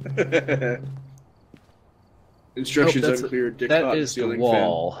 blood! Instructions Nope, unclear. Dick that caught in is the ceiling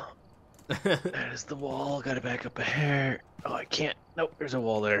wall. That is the wall. Gotta back up a hair. Oh, I can't. Nope, there's a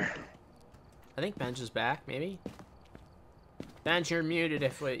wall there. I think Benj is back, maybe? Benj, you're muted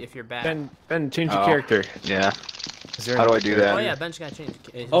if you're back. Ben, change your Oh. character. Yeah. Is there How do I another do character? that? Oh yeah, Benj got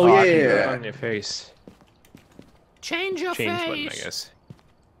changed. Oh, Oh, I yeah, can do yeah, that. yeah. On your face. Change your Change face. button, I guess.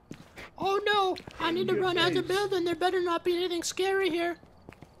 Oh no! I need to run out of the building. There better not be anything scary here.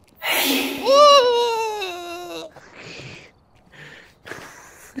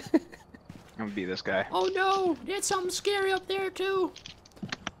 I'm gonna be this guy. Oh no! There's something scary up there too.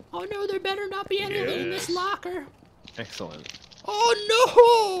 Oh no! There better not be anything in this Yes. locker. Excellent.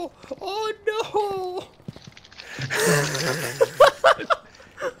 Oh no! Oh no!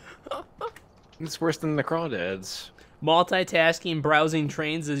 It's worse than the crawdads. Multitasking, browsing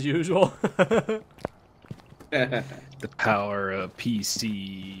trains as usual. The power of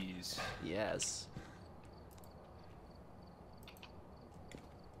PCs. Yes.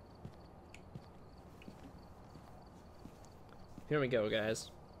 Here we go, guys.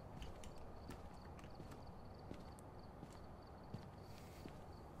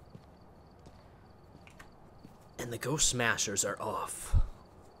 And the Ghost Smashers are off.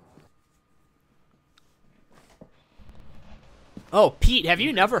 Oh, Pete, have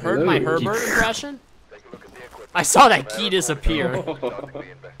you never heard my Hello. Herbert impression? Take a look at the equipment. I saw that key disappear. Starting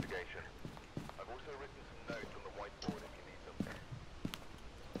the investigation. I've also written some notes on the whiteboard if you need them.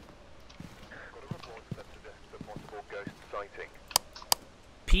 Got a report that suggests a possible ghost sighting.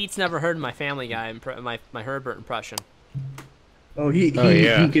 Pete's never heard my Family Guy my Herbert impression. Oh, he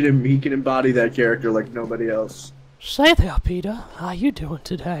yeah. he can embody that character like nobody else. Say there, Peter. How you doing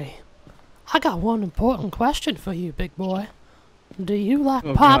today? I got one important question for you, big boy. Do you like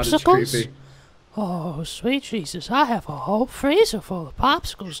Oh God, it's popsicles? creepy. Oh, sweet Jesus, I have a whole freezer full of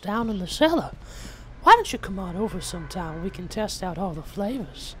popsicles down in the cellar. Why don't you come on over sometime? We can test out all the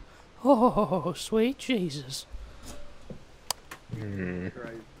flavors. Oh, sweet Jesus.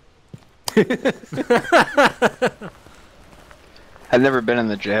 I've never been in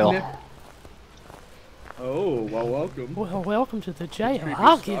the jail. Oh, well, welcome. Well, welcome to the jail. Creepy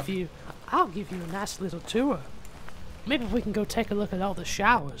I'll stuff. give you a nice little tour. Maybe we can go take a look at all the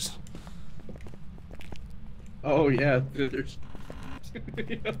showers. Oh, yeah, there's...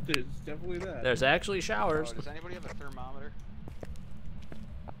 yeah, there's definitely that. There's actually showers. Oh, does anybody have a thermometer?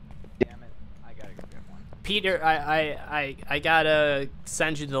 Damn it, I gotta go get one. Peter, I gotta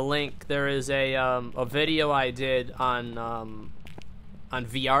send you the link. There is a video I did on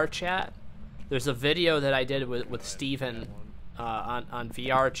VR chat. There's a video that I did with Steven on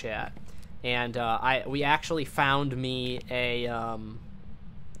VR chat, and we actually found me a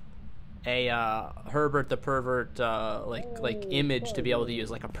Herbert the Pervert like image to be able to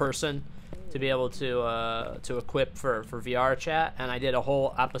use, like a person to be able to equip for VR chat, and I did a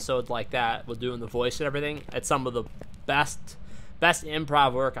whole episode like that with doing the voice and everything. It's some of the best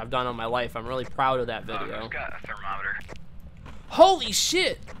improv work I've done in my life. I'm really proud of that video. Who's got a thermometer? Holy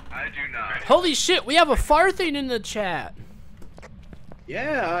shit! I do not. Holy shit! We have a farthing in the chat.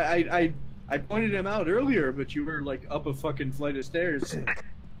 Yeah, I pointed him out earlier, but you were like up a fucking flight of stairs.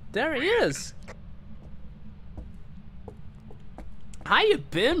 There he is. How you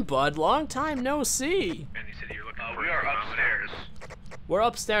been, bud? Long time no see. And you said you're looking for we are upstairs. We're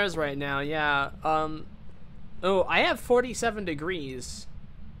upstairs right now, yeah. Oh, I have 47 degrees.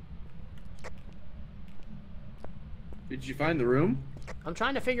 Did you find the room? I'm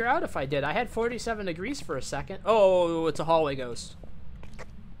trying to figure out if I did. I had 47 degrees for a second. Oh, it's a hallway ghost.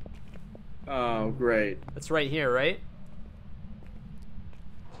 Oh, great. It's right here, right?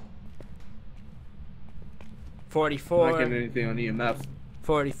 44. I'm not getting anything on EMF.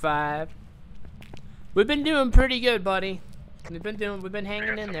 45. We've been doing pretty good, buddy. We've been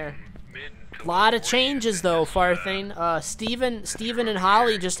hanging in there. A lot of changes though, Farthing. Steven and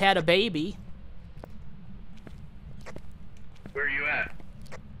Holly just had a baby. Where are you at?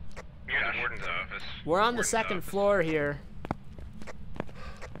 You're in the warden's office. We're on the second floor here.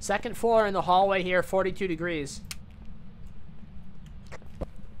 Second floor in the hallway here, 42 degrees.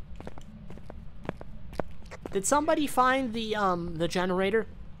 Did somebody find the generator?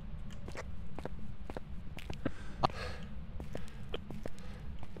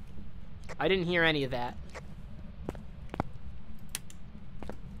 I didn't hear any of that.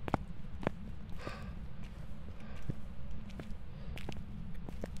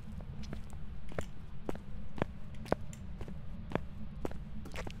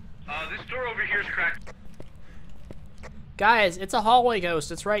 This door over here is cracked. Guys, it's a hallway ghost.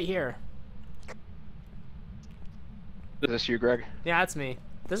 It's right here. Is this you, Greg? Yeah, that's me.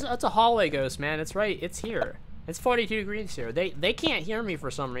 It's a hallway ghost, man. It's right. It's here. It's 42 degrees here. They can't hear me for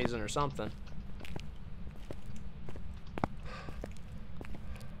some reason or something.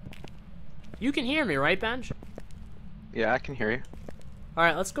 You can hear me, right, Benj? Yeah, I can hear you. All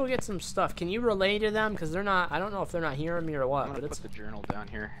right, let's go get some stuff. Can you relay to them? Because they're not. I don't know if they're not hearing me or what. I'm gonna But put it's the journal down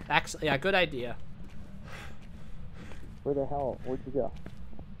here. yeah, good idea. Where the hell? Where'd you go?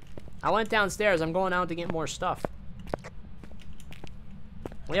 I went downstairs. I'm going out to get more stuff.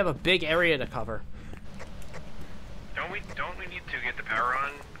 We have a big area to cover. Don't we need to get the power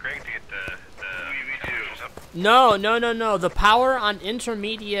on, Greg, to get the we do. Up? No. The power on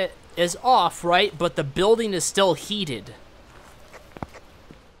intermediate is off, right? But the building is still heated.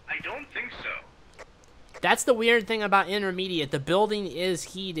 I don't think so. That's the weird thing about intermediate. The building is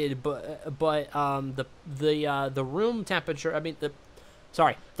heated, but the room temperature. I mean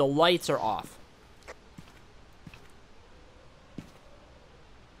the lights are off.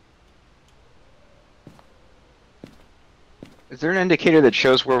 Is there an indicator that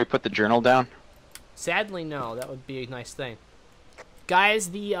shows where we put the journal down? Sadly, no. That would be a nice thing. Guys,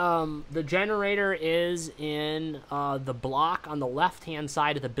 the generator is in the block on the left-hand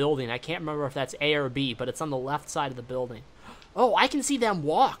side of the building. I can't remember if that's A or B, but it's on the left side of the building. Oh, I can see them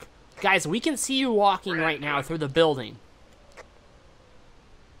walk. Guys, we can see you walking right now through the building.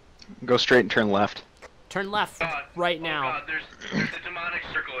 Go straight and turn left. Turn left right now. Oh God, there's a demonic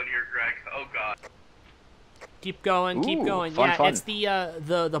circle in here, Greg. Oh God. Keep going, keep Ooh, going. fun, Yeah, fun. it's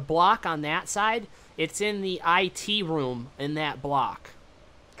the block on that side. It's in the IT room in that block.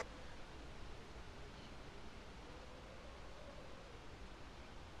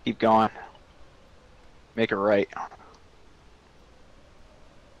 Keep going. Make it right.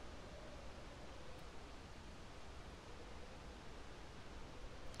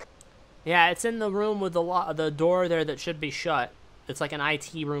 Yeah, it's in the room with the door there that should be shut. It's like an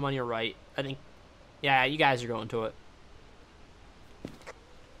IT room on your right. I think Yeah, you guys are going to it.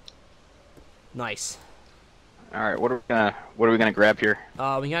 Nice. All right, what are we gonna grab here?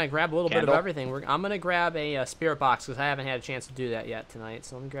 We gotta grab a little bit Candle? of everything. I'm gonna grab a spirit box because I haven't had a chance to do that yet tonight.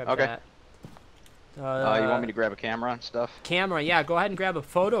 So let me grab Okay. that. You want me to grab a camera and stuff? Camera, yeah. Go ahead and grab a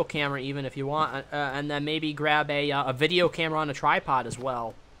photo camera even if you want, and then maybe grab a video camera on a tripod as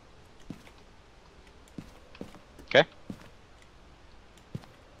well. Okay.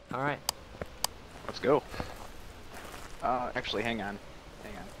 All right. Let's go. Actually, hang on.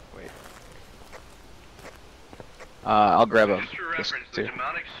 Wait. I'll grab a. Just for reference, the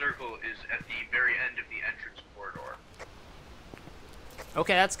demonic circle is at the very end of the entrance corridor.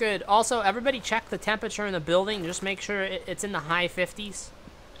 Okay, that's good. Also, everybody check the temperature in the building. Just make sure it's in the high 50s.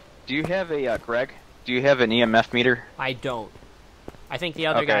 Do you have a Greg? Do you have an EMF meter? I don't. I think the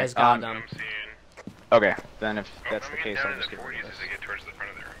other Okay, guys got I'm them. seeing. Okay, then if that's I'm the getting case, down I'll to just the get rid 40s of as this. I get towards the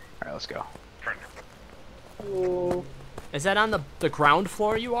front of there. All right, let's go. Front. Is that on the ground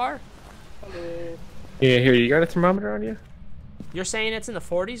floor you are? Yeah, here, you got a thermometer on you? You're saying it's in the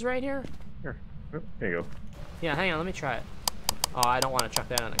 40s right here? Here. Oh, there you go. Yeah, hang on, let me try it. Oh, I don't want to chuck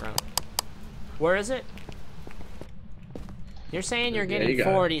that on the ground. Where is it? You're saying you're Yeah, getting you got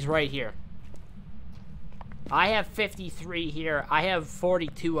it. 40s right here. I have 53 here. I have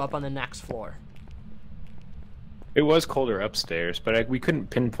 42 up on the next floor. It was colder upstairs, but we couldn't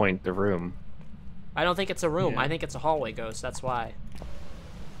pinpoint the room. I don't think it's a room. Yeah. I think it's a hallway ghost. That's why.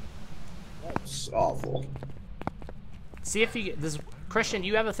 That's awful. See if you... Christian, do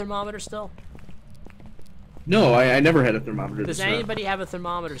you have a thermometer still? No, I never had a thermometer. Does this time. anybody have a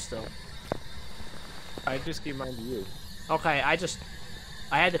thermometer still? I just gave mine to you. Okay, I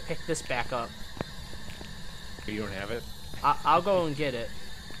had to pick this back up. You don't have it? I'll go and get it.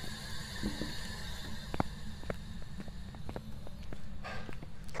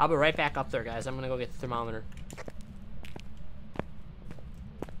 I'll be right back up there, guys. I'm gonna go get the thermometer.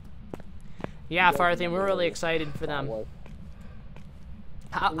 Yeah, Farthing, we're really excited for them.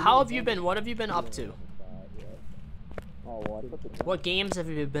 How have you been? What have you been up to? What games have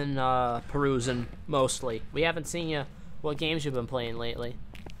you been perusing mostly? We haven't seen you. What games you've been playing lately?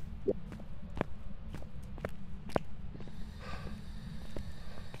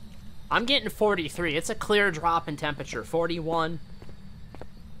 I'm getting 43. It's a clear drop in temperature. 41.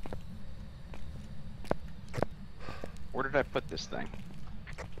 Where did I put this thing?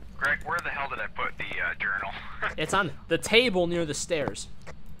 Greg, where the hell did I put the journal? It's on the table near the stairs.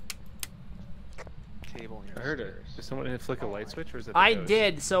 Table near I the heard it. stairs. Did someone flick a light switch, or is it the I ghost?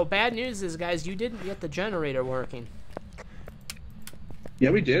 did. So bad news is, guys, you didn't get the generator working. Yeah,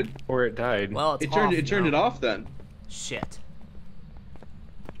 we did. Or it died. Well, it's It turned off it now. off then. Shit.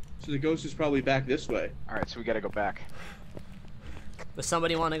 So the ghost is probably back this way. All right, so we got to go back. Does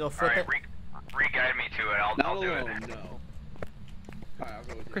somebody want to go flip Alright, it? re-guide me to it. I'll do it. no. Alright, I'll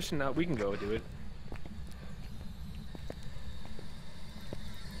go with you. Christian, no, we can go do it.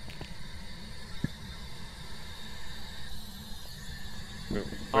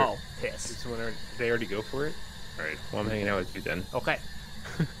 Oh, Did piss. someone already, they already go for it? Alright, well, I'm hanging out with you then. Okay.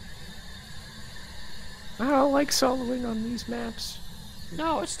 I don't like soloing on these maps.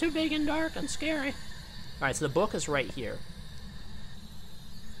 No, it's too big and dark and scary. Alright, so the book is right here.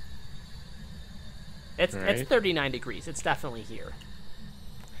 It's Alright. 39 degrees. It's definitely here.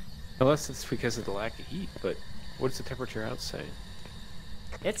 Unless it's because of the lack of heat, but what's the temperature outside?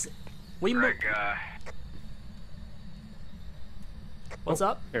 It's... We mo- Greg, What's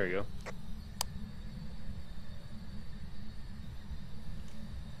up? There we go.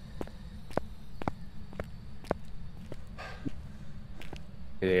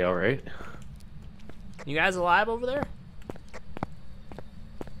 Yeah, alright. You guys alive over there?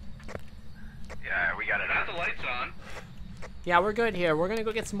 yeah, we got it on. Got the lights on. Yeah, we're good here. We're gonna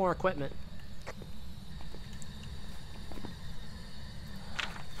go get some more equipment.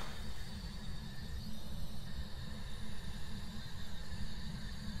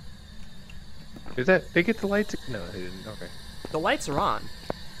 Is that, they get the lights? No, they didn't. Okay. The lights are on.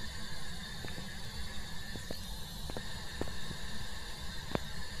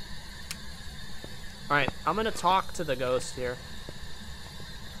 Alright, I'm gonna talk to the ghost here.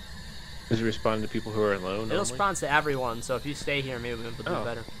 Does it respond to people who are alone? It only? responds to everyone, so if you stay here, maybe we'll do Oh.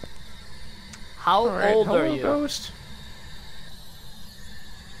 better. How Alright, old are hello, you? Ghost.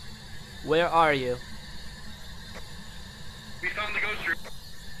 Where are you? We found the ghost room.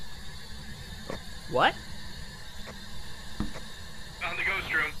 What? Found the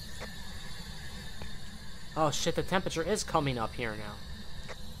ghost room. Oh shit, the temperature is coming up here now.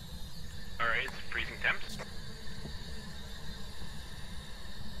 Alright, it's freezing temps.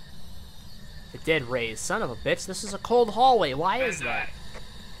 It did raise. Son of a bitch. This is a cold hallway. Why is that?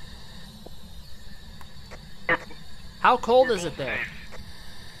 How cold is it there?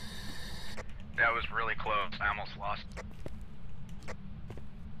 That was really close. I almost lost.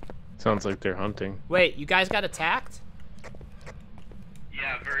 Sounds like they're hunting. Wait, you guys got attacked?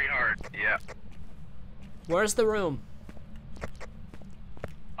 Yeah, very hard. Yeah. Where's the room?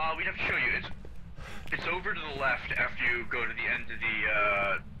 We'd have to show you. It's over to the left after you go to the end of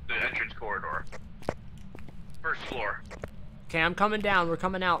the entrance corridor. First floor. Okay, I'm coming down. We're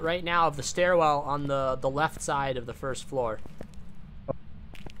coming out right now of the stairwell on the left side of the first floor.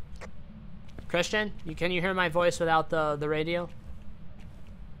 Christian, can you hear my voice without the radio?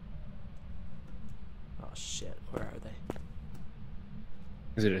 Oh shit, where are they?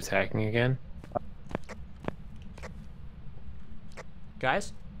 Is it attacking again?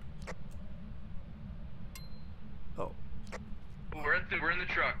 Guys? Oh. We're in the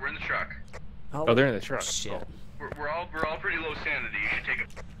truck. We're in the truck. Oh, they're in the truck. Shit. Oh. We're all pretty low sanity. You should take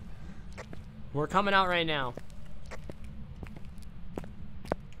it. We're coming out right now.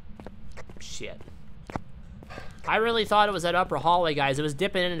 Shit. I really thought it was that upper hallway, guys. It was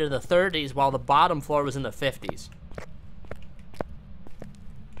dipping into the 30s while the bottom floor was in the 50s.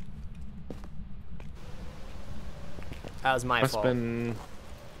 That was my fault. Been...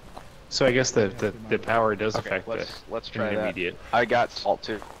 So I guess the power does Okay, affect let's the try that. immediate. I got salt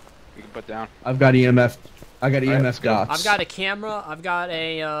too. You can put down. I've got EMF. I got EMF let's go. dots. I've got a camera. I've got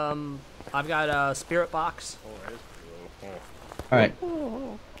a spirit box. All right.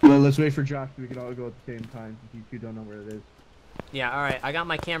 Well, let's wait for Josh. We can all go at the same time. If you two don't know where it is. Yeah, all right. I got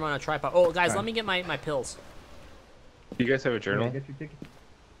my camera on a tripod. Oh, guys, Alright. let me get my pills. Do you guys have a journal? Get your ticket.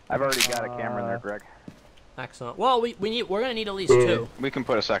 I've already got a camera in there, Greg. Excellent. Well, we're gonna need at least two. We can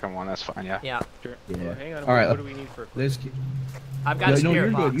put a second one. That's fine. Yeah. Yeah. Sure. Yeah. Oh, hang on. All right. What do we need for? Let's. I've got a No, spirit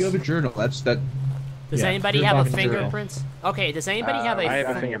you're box. good. You have a journal. That's that. Does yeah, anybody spirit have a box and journal. fingerprints? Okay. Does anybody have I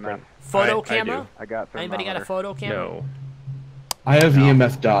have a a fingerprint. photo I camera? do. I got. Anybody got a photo camera? No. I have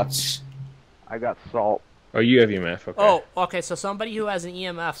EMF dots. I got salt. Oh, you have EMF. Okay. Oh, okay. So somebody who has an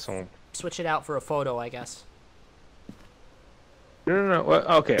EMF, So... switch it out for a photo, I guess. No. Well,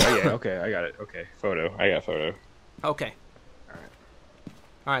 okay. Oh, yeah. Okay. I got it. Okay. Photo. I got photo. Okay.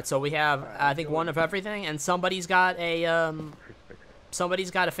 All right. So we have, I think, one of everything, and somebody's got a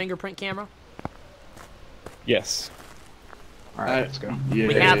fingerprint camera. Yes. All right, let's go. Yeah.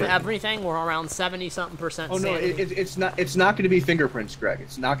 We have everything. We're around 70-something%. Oh no, sanity. it's not. It's not going to be fingerprints, Greg.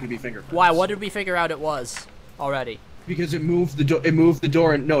 It's not going to be fingerprints. Why? What did we figure out it was already? Because it moved the door. It moved the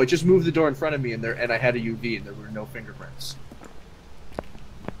door, and no, it just moved the door in front of me, and I had a UV, and there were no fingerprints.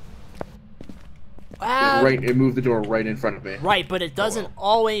 Right, it moved the door right in front of me. Right, but it doesn't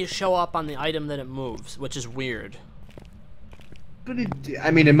always show up on the item that it moves, which is weird. But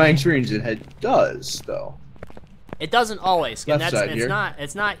I mean, in my experience, it does though. It doesn't always. And Left that's, side it's here. not.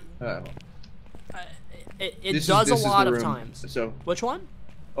 It's not. Oh. It This does is a lot the of room. times. So Which one?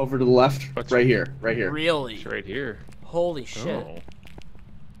 over to the left, What's- right here, right here. Really? It's right here. Holy shit. Oh.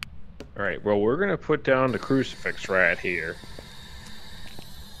 All right. Well, we're gonna put down the crucifix right here.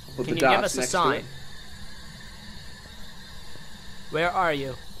 Put Can the you give dots us a next to sign? it. Where are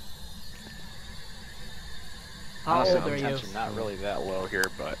you? How Honestly, old the are you? temps are not really that low here,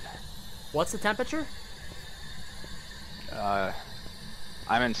 but What's the temperature?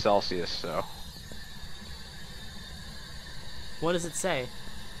 I'm in Celsius, so What does it say?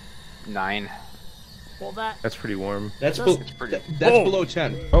 9. Well, that That's pretty warm. That's That's- bel- It's pretty. that's Oh. below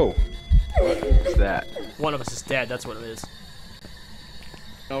 10. Oh. What's that? one of us is dead. That's what it is.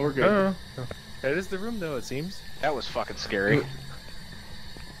 No, we're good. Oh. That is the room, though. It seems. That was fucking scary.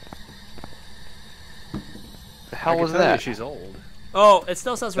 The hell was that? She's old. Oh, it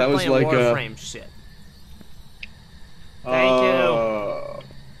still says we're That was playing like, Warframe. Shit. Thank you.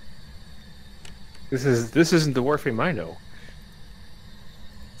 This isn't the Warframe I know.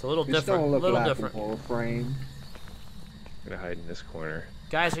 It's a little This different. don't A look little like different. a wall frame. I'm gonna hide in this corner.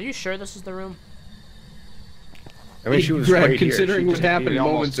 Guys, are you sure this is the room? I mean, she was Greg, right considering here. what happened he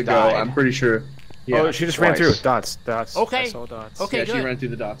almost moments ago, died. I'm pretty sure. Yeah, Oh, she just ran through. twice. Dots. Dots. Okay. I saw dots. Okay, yeah, good. she ran through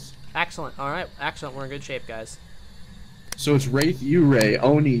the dots. Excellent. All right. Excellent. We're in good shape, guys. So it's Wraith, Urei,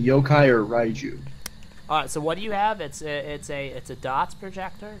 Oni, Yokai, or Raiju. All right. So what do you have? It's a dots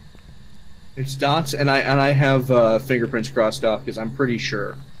projector. It's dots, and I have fingerprints crossed off because I'm pretty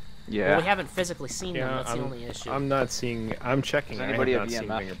sure. Yeah. Well, we haven't physically seen them. Yeah, That's the only issue. I'm not seeing. I'm checking. Does anybody I have have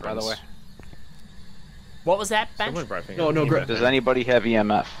not seen EMF, by the way? fingerprints. What was that, Bench? Someone brought No, no, fingerprints. Does anybody have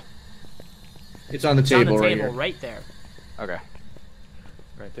EMF? It's on the It's on table the right table here. right there. Okay.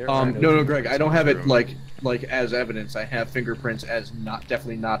 Right there. No, Greg, I don't have it like as evidence. I have fingerprints as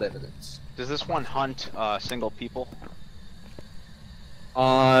definitely not evidence. Does this one hunt single people?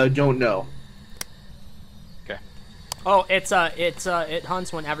 Don't know. Okay. Oh, it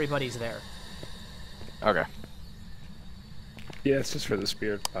hunts when everybody's there. Okay. Yeah, it's just for the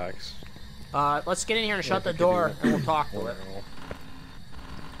spirit box. Let's get in here and shut the door, and we'll talk to it.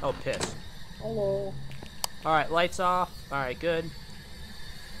 Oh, piss. Hello. All right, lights off. All right, good.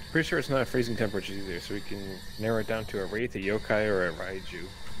 Pretty sure it's not freezing temperatures either, so we can narrow it down to a wraith, a yokai, or a raiju.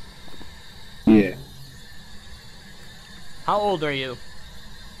 Yeah. How old are you?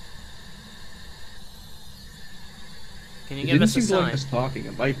 Can you It give didn't us a seem like sign? us talking.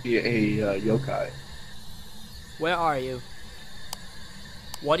 It might be a yokai. Where are you?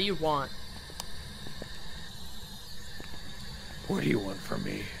 What do you want? What do you want from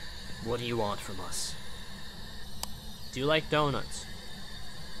me? What do you want from us? Do you like donuts?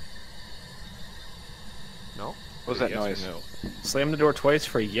 No? What was that Yes or noise? No. Slam the door twice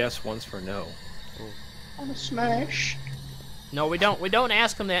for yes, once for no. On a smash. No, we don't. We don't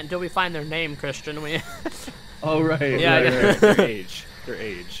ask them that until we find their name, Christian. We. Oh right. Yeah, right, I right. Their age. Their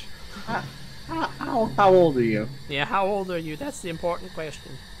age. How old are you? Yeah, how old are you? That's the important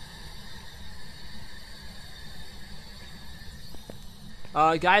question.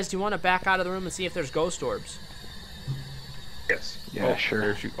 Guys, do you want to back out of the room and see if there's ghost orbs? Yes. Yeah, sure.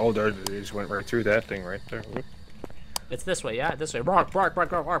 There's you. Oh, there, they just went right through that thing right there. Whoop. It's this way, yeah, this way. Bark, bark, bark,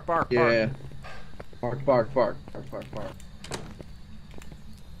 bark, bark, bark. Yeah. Bark, bark, bark, bark, bark, bark.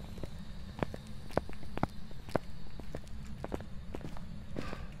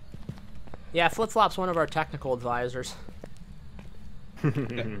 Yeah, Flip Flop's one of our technical advisors. I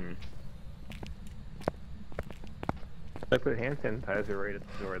put hand sanitizer right at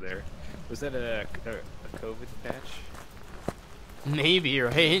the door there. Was that a COVID patch? Maybe,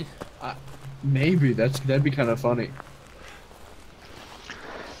 right? Maybe that'd be kind of funny.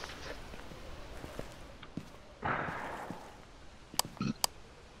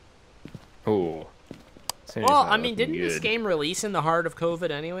 Oh. Well, I mean, didn't this game release in the heart of COVID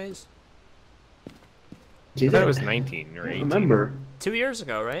anyways? I thought it was 19 or 18. Remember? 2 years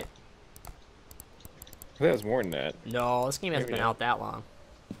ago, right? I thought it was more than that. No, this game hasn't Maybe been not. out that long.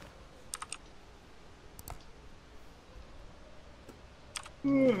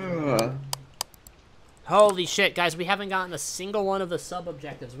 Holy shit, guys, we haven't gotten a single one of the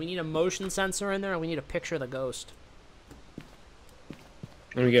sub-objectives. We need a motion sensor in there, and we need a picture of the ghost.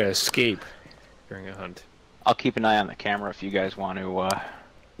 And we gotta escape during a hunt. I'll keep an eye on the camera if you guys want to.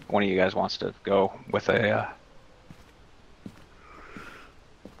 One of you guys wants to go with a.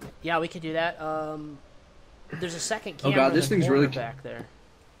 Yeah, we could do that. There's a second Oh, camera God, this in the thing's corner really- back there.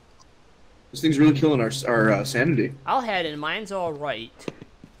 This thing's really killing our sanity. I'll head in. Mine's all right.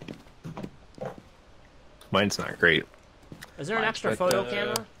 Mine's not great. Is there an extra photo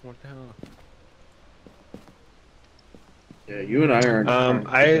camera? What the hell? Yeah, you and I aren't.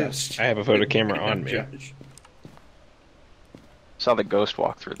 I have a photo camera on me. Judge. Saw the ghost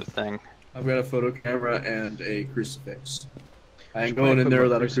walk through the thing. I've got a photo camera and a crucifix. I ain't Probably going in put there more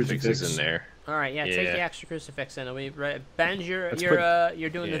without a crucifixes crucifix. in there. All right, yeah, take Yeah. the extra crucifix in. We Ben, you're Let's you're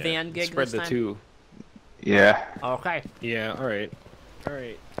doing the Yeah. van gig Spread this the time. two. Yeah. Okay. Yeah. All right. All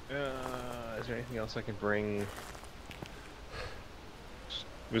right. Is there anything else I can bring?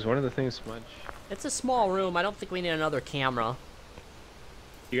 Was one of the things smudge? It's a small room. I don't think we need another camera.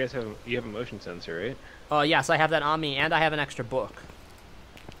 You guys have a motion sensor, right? Oh yes, I have that on me, and I have an extra book.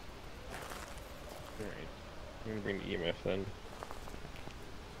 All right. I'm gonna bring the EMF then.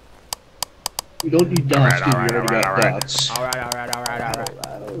 We don't need dots, dude. We already got All dots. right, all right, all right, all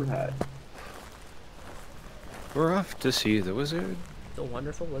right. Alright. We're off to see the wizard. The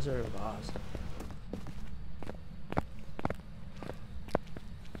Wonderful Wizard of Oz.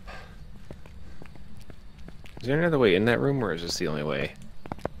 Is there another way in that room, or is this the only way?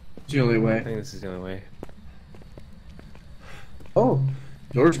 It's the only I way. think this is the only way. Oh,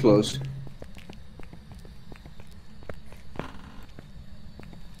 door's closed.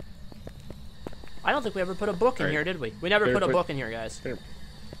 I don't think we ever put a book in All right. here, did we? We never Better put a put- book in here, guys.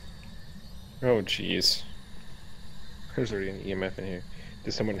 Oh, jeez. There's already an EMF in here.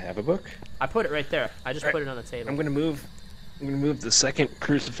 Does someone have a book? I put it right there. I just All right. put it on the table. I'm gonna move the second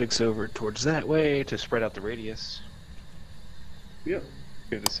crucifix over towards that way to spread out the radius. Yep.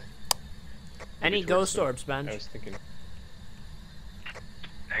 Do this. Any maybe towards ghost the- orbs, Ben? I was thinking.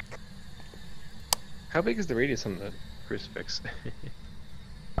 How big is the radius on the crucifix?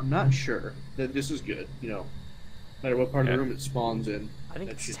 I'm not sure. This is good, you know. No matter what part of Yeah. the room it spawns in. I think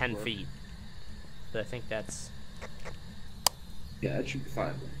that it's should 10 work. feet. But I think that's... Yeah, that should be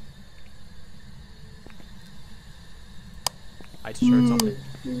fine. I just heard something.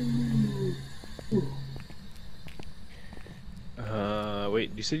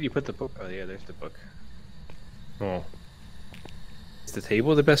 Wait, you said you put the book. Oh yeah, there's the book. Oh. Is the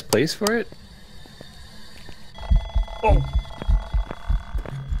table the best place for it? Oh. And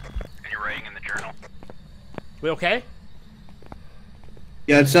you're writing in the journal. We okay?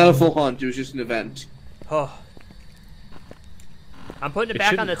 Yeah, it's not a full hunt. It was just an event. Oh. I'm putting it It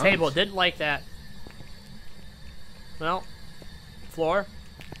back on the shouldn't table. hunt. Didn't like that. Well, floor.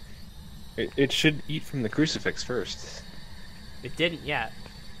 It should eat from the crucifix first. It didn't yet.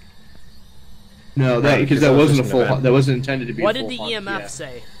 No, that Right, because 'cause that that was wasn't a just an full event. hunt. That wasn't intended to be. What a did full the hunt, EMF yeah.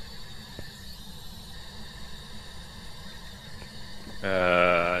 say?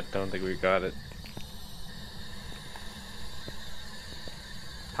 Don't think we got it.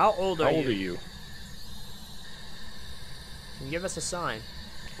 How old are How you? old are you? Can you give us a sign?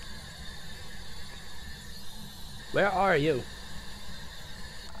 Where are you?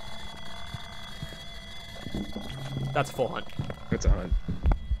 That's a full hunt. It's a hunt.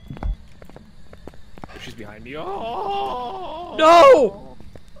 She's behind me. Oh No!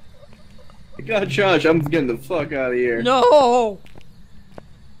 God, Josh, I'm getting the fuck out of here. No!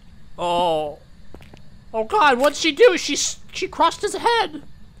 Oh. Oh God, what'd she do? She crushed his head.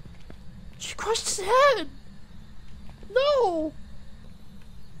 She crushed his head. No.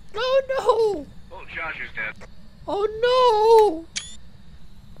 No, no. Oh, Josh is dead. Oh no.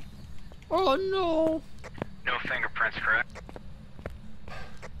 Oh no. No fingerprints, correct?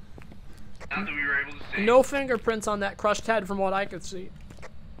 Not that we were able to see. No fingerprints on that crushed head from what I could see.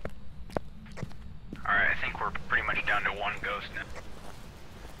 Alright, I think we're pretty much down to one ghost now.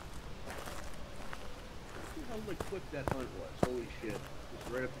 How quick that hunt was. Holy shit.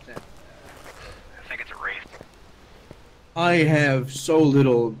 It's right up to 10. I think it's a wraith. I have so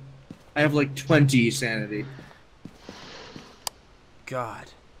little. I have like 20 sanity. God.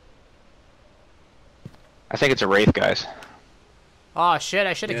 I think it's a wraith, guys. Oh shit,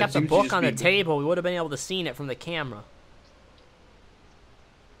 I should have Yeah, kept it the seems to book just on the be- table. We would have been able to see it from the camera.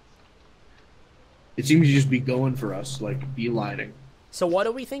 It seems to just be going for us, like beelining. So what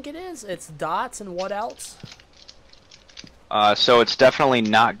do we think it is? It's dots and what else? So it's definitely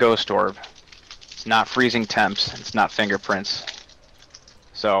not ghost orb. It's not freezing temps. It's not fingerprints.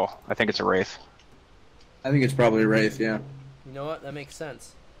 So I think it's a wraith. I think it's probably a wraith, yeah. You know what? That makes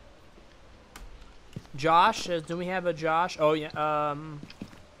sense. Josh, do we have a Josh? Oh yeah.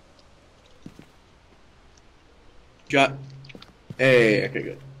 Hey, okay,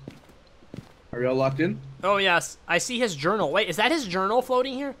 good. Are we all locked in? Oh yes, I see his journal. Wait, is that his journal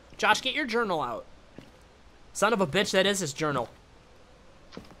floating here? Josh, get your journal out. Son of a bitch, that is his journal.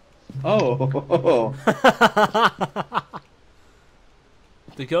 Oh,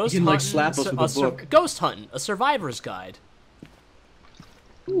 The ghost You can, like, hunting, slap us with a book. ghost hunting, a survivor's guide.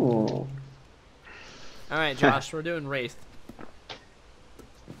 oh. All right, Josh, we're doing wraith.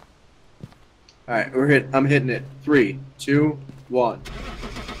 All right, I'm hitting it. 3, 2, 1.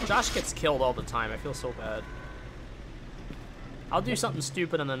 Josh gets killed all the time. I feel so bad. I'll do something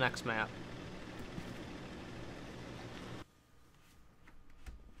stupid on the next map.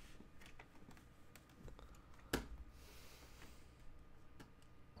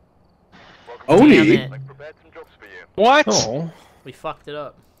 Welcome Damn Oni. it. I've prepared some jobs for you. What? Oh. We fucked it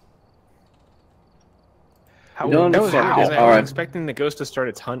up. How, Don't that was fuck hard because it. I All was right. expecting the ghost to start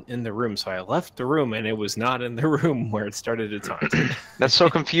its hunt in the room, so I left the room and it was not in the room where it started its hunt. That's so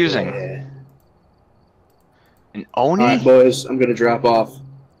confusing. Yeah. An Oni? All right, boys, I'm gonna drop off.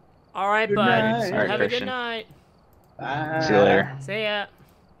 All right, Good bud. night. All right, Have a good Christian. night. See you later. See ya.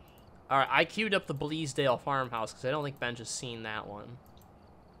 All right, I queued up the Bleasdale farmhouse because I don't think Ben's just seen that one.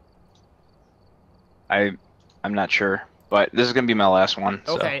 I'm not sure, but this is gonna be my last one.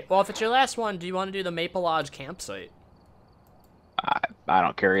 So Okay, well, if it's your last one, do you want to do the Maple Lodge campsite? I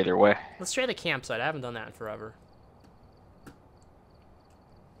don't care either way. Let's try the campsite. I haven't done that in forever.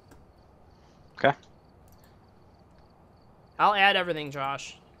 Okay. I'll add everything,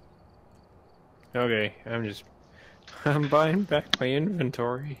 Josh. Okay, I'm buying back my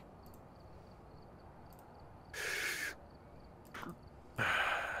inventory.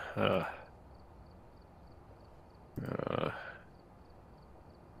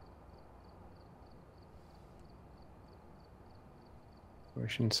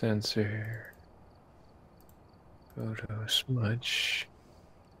 Motion sensor. Photo smudge.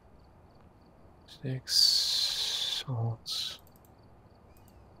 6 salts.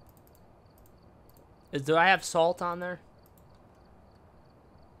 Do I have salt on there?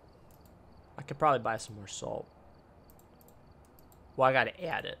 I could probably buy some more salt. Well, I gotta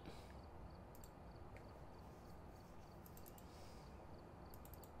add it.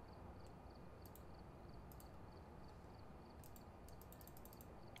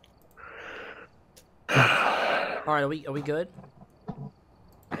 All right, are we good?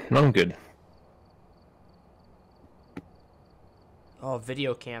 I'm good. Oh,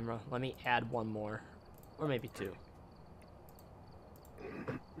 video camera. Let me add one more, or maybe two.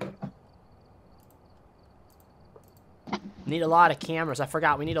 Need a lot of cameras. I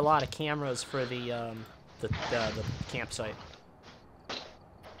forgot we need a lot of cameras for the campsite.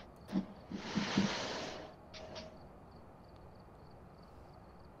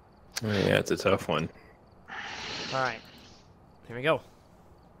 Oh, yeah, it's a tough one. All right, here we go.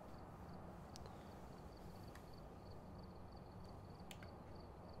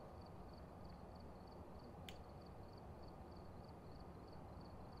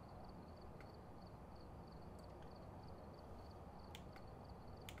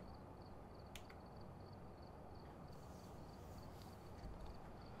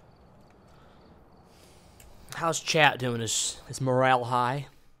 How's chat doing? Is morale high?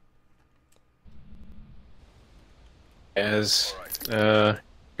 As,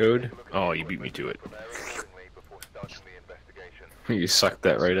 code? Oh, you beat me to it. You sucked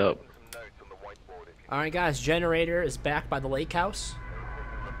that right up. Alright guys, generator is back by the lake house.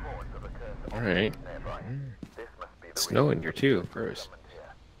 Alright. It's snowing here too, gross.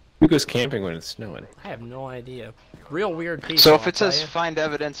 Who goes camping when it's snowing? I have no idea. Real weird people. So if I'll it says tell ya. find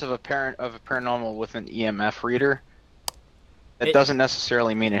evidence of a paranormal with an EMF reader, it doesn't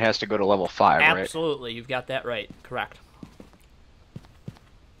necessarily mean it has to go to level 5, right? Absolutely, you've got that right. Correct.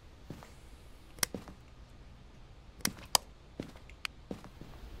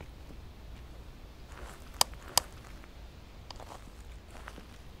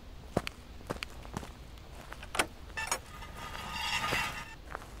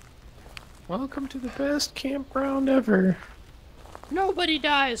 Welcome to the best campground ever. Nobody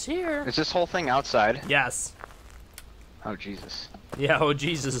dies here. Is this whole thing outside? Yes. Oh, Jesus. Yeah, oh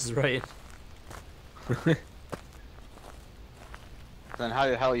Jesus is right. Then how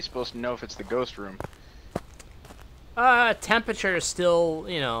the hell are you supposed to know if it's the ghost room? Temperature is still,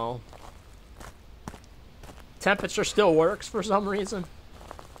 you know... Temperature still works for some reason.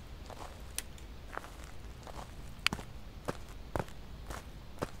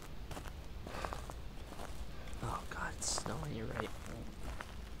 Oh god, it's snowing, you're right.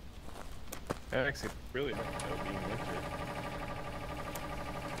 I actually really don't know being winter.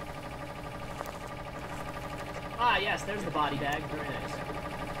 Ah, yes, there's the body bag. Very nice.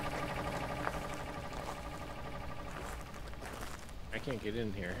 I can't get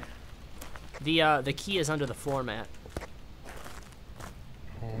in here. The key is under the floor mat.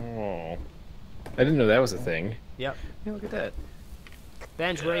 Oh. I didn't know that was a thing. Yep. Hey, look at that.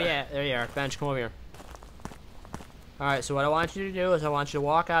 Benj, where you at? There you are. Benj, come over here. Alright, so what I want you to do is I want you to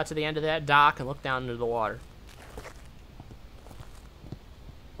walk out to the end of that dock and look down into the water.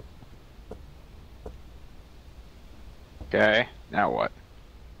 Okay, now what?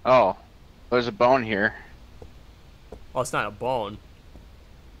 Oh, there's a bone here. Well, it's not a bone.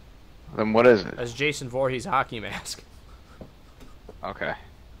 Then what is it? That's Jason Voorhees' hockey mask. Okay.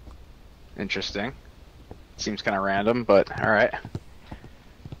 Interesting. Seems kind of random, but alright.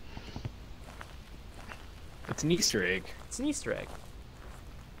 It's an Easter egg. It's an Easter egg.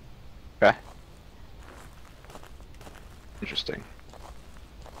 Okay. Interesting.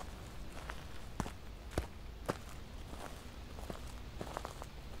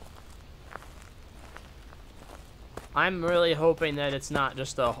 I'm really hoping that it's not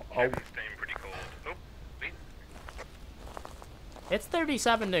just a... Cabin's staying pretty cold. Oh, wait. It's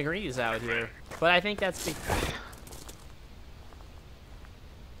 37 degrees out here, but I think that's...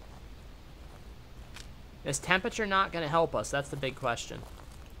 Is temperature not going to help us? That's the big question.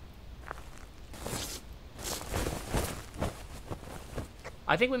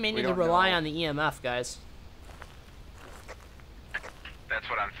 I think we may need to don't rely know. on the EMF, guys. That's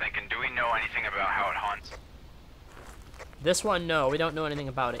what I'm thinking. Do we know anything about how it haunts? This one, no. We don't know anything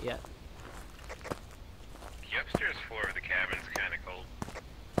about it yet. The upstairs floor of the cabin's kind of cold.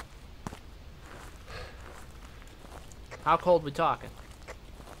 How cold we talking?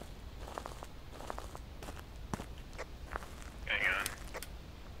 Hang on.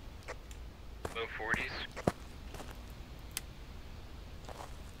 Low 40s.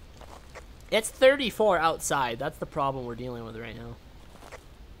 It's 34 outside. That's the problem we're dealing with right now.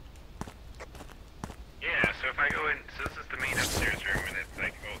 Yeah, so if I go in, so this is the main upstairs room, and it's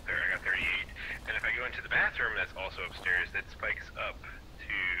like, oh, there, I got 38. And if I go into the bathroom that's also upstairs, that spikes up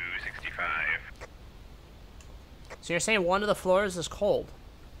to 65. So So you're saying one of the floors is cold?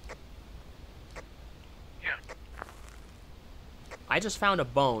 Yeah. I just found a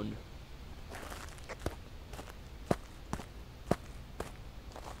bone.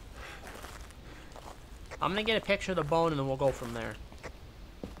 I'm gonna get a picture of the bone and then we'll go from there.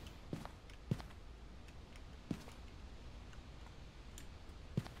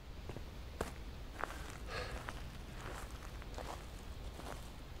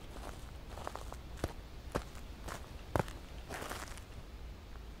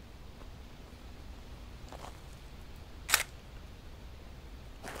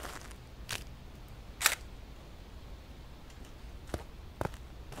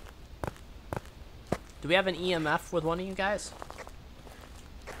 Do we have an EMF with one of you guys?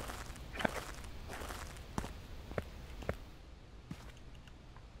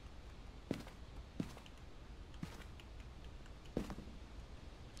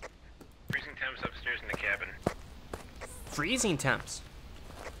 Freezing temps upstairs in the cabin. Freezing temps.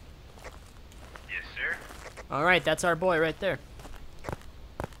 Yes, sir. Alright, that's our boy right there.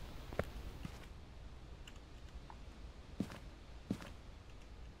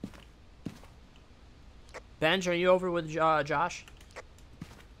 Benj, are you over with Josh?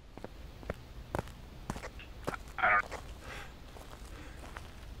 I don't.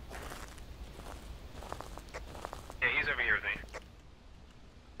 Yeah, he's over here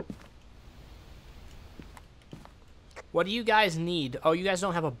with me. What do you guys need? Oh, you guys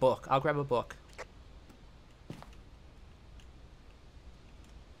don't have a book. I'll grab a book.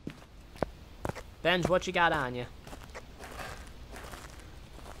 Benj, what you got on you?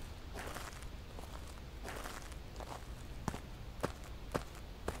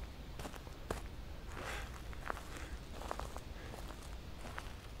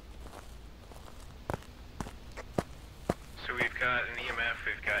 So we've got an EMF,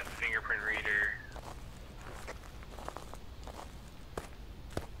 we've got fingerprint reader.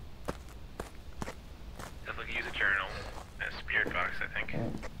 Definitely use a journal and a spirit box, I think.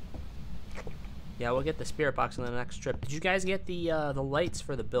 Yeah, we'll get the spirit box on the next trip. Did you guys get the lights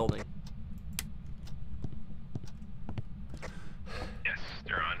for the building? Yes,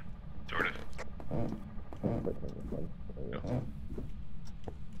 they're on. Sort of. No.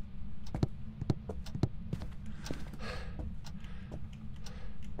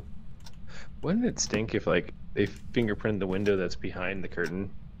 Wouldn't it stink if, like, they fingerprint the window that's behind the curtain?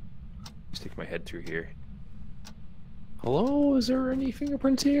 Stick my head through here. Hello? Is there any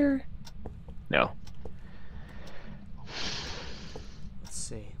fingerprints here? No. Let's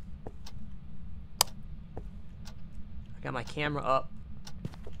see. I got my camera up.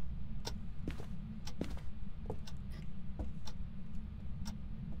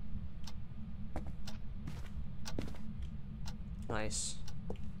 Nice.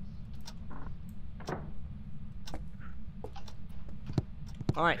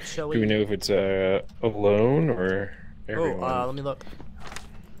 All right, shall we? Do we know if it's alone or everyone? Oh, let me look.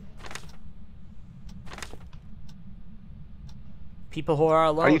 People who are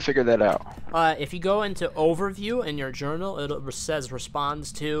alone. How do you figure that out? If you go into overview in your journal, it says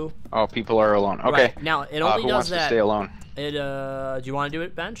responds to. Oh, people are alone. Okay. Right. Now it only who does wants that. to stay alone? It do you want to do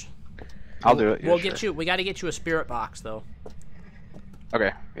it, Benj? I'll do it. Yeah, We'll sure. get you. We got to get you a spirit box though.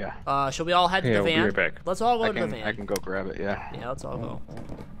 Okay. Yeah. Shall we all head to Yeah, the we'll be van? right back. Let's all go I to the can. van. I can go grab it. Yeah. Yeah, let's all go.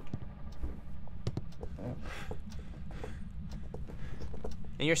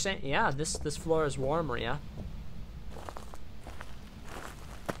 And you're saying, yeah, this floor is warmer, yeah?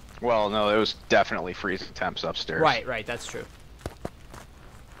 Well, no, it was definitely freezing temps upstairs. Right, that's true.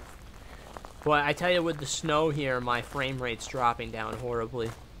 Boy, I tell you, with the snow here, my frame rate's dropping down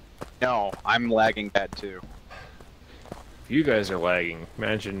horribly. No, I'm lagging bad too. If you guys are lagging,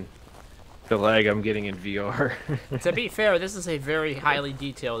 imagine the lag I'm getting in VR. To be fair, this is a very highly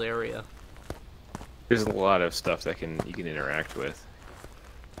detailed area. There's a lot of stuff that you can interact with.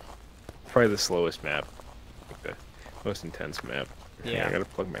 Probably the slowest map, like the most intense map. Yeah. I gotta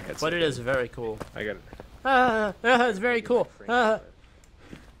plug my headset. But it in. is very cool. I got. It's very cool. I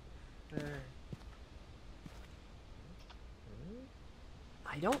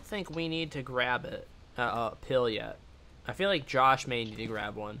don't think we need to grab it, a pill yet. I feel like Josh may need to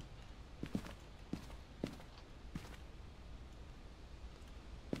grab one.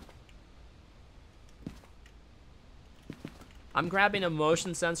 I'm grabbing a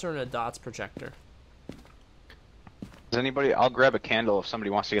motion sensor and a dots projector. Does anybody? I'll grab a candle if somebody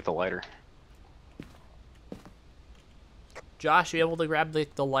wants to get the lighter. Josh, you able to grab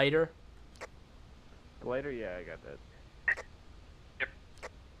the lighter? The lighter, yeah, I got that.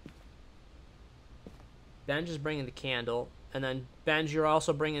 Benj is bringing the candle, and then Benj, you're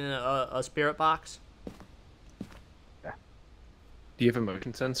also bringing a spirit box. Do you have a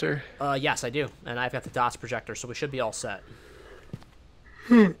motion sensor? Yes, I do, and I've got the DOTS projector, so we should be all set.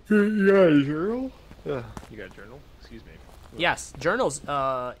 You got a journal? You got a journal? Excuse me. Yes, journal's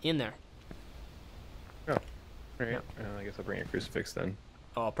in there. Oh, alright. I guess I'll bring a crucifix then.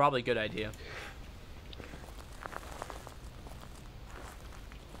 Oh, probably a good idea.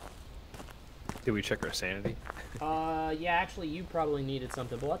 Did we check our sanity? Yeah, actually, you probably needed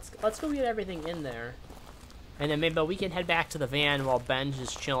something, but let's go get everything in there, and then maybe we can head back to the van while Ben's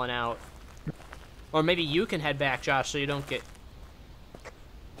just chilling out, or maybe you can head back, Josh, so you don't get.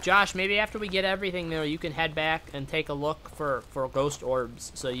 Josh, maybe after we get everything there, you can head back and take a look for ghost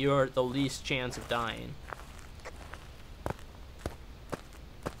orbs, so you're the least chance of dying.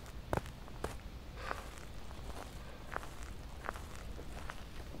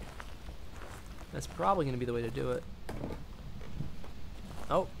 That's probably going to be the way to do it.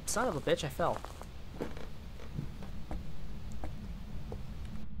 Oh, son of a bitch, I fell.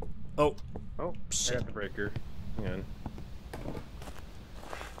 Oh. Oh, shit. I got the breaker. Hang on.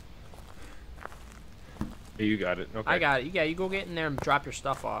 Yeah, you got it. Okay. I got it. Yeah, you go get in there and drop your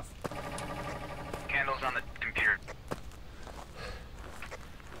stuff off. Candles on the computer.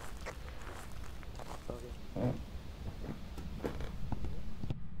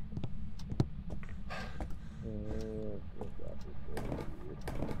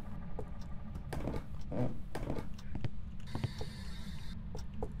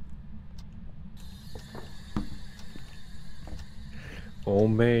 Oh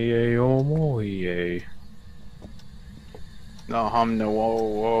may oh moye. No hum no whoa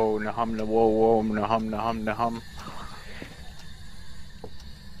whoa no hum no whoa whoa no hum no hum no hum.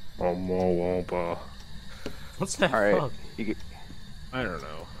 Oh mo wompa. What's that? All right, fuck? you get, I don't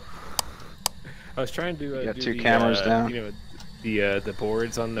know. I was trying to you got do two the, cameras down. You know, the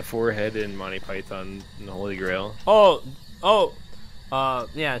boards on the forehead in Monty Python and the Holy Grail.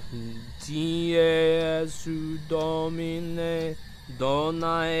 Yeah. Diesu Domine,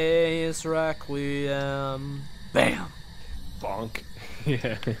 Dona eis requiem. Bam. Bonk.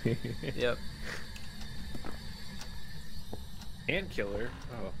 Yeah. Yep. Ant killer.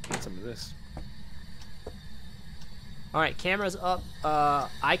 Oh, need some of this. Alright, camera's up.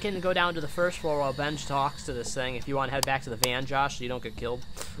 I can go down to the first floor while Benj talks to this thing if you want to head back to the van, Josh, so you don't get killed.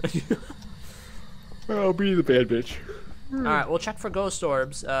 I'll be the bad bitch. Alright, we'll check for ghost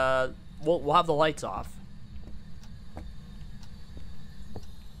orbs. We'll have the lights off.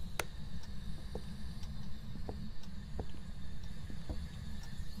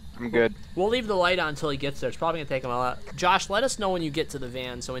 I'm good. We'll leave the light on until he gets there. It's probably going to take him a lot. Josh, let us know when you get to the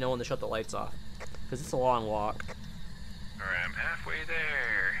van so we know when to shut the lights off. Because it's a long walk. Alright, I'm halfway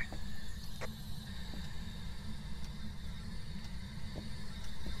there.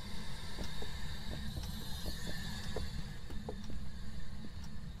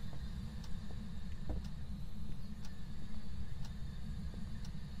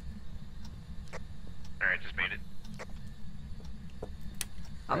 Alright, just made it.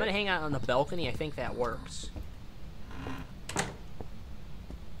 I'm going to hang out on the balcony. I think that works.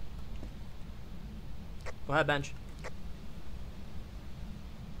 Go ahead, Bench.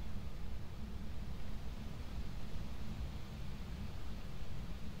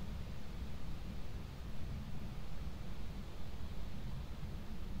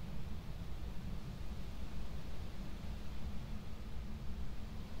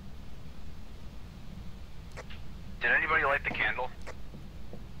 Did anybody light the candle?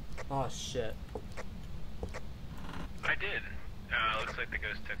 Oh, shit. I did. Looks like the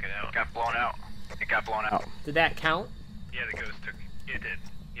ghost took it out. Got blown out. It got blown out. Did that count? Yeah, the ghost took it. Did.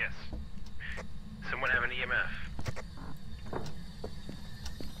 Yes. Someone have an EMF?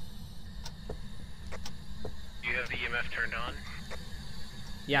 You have the EMF turned on?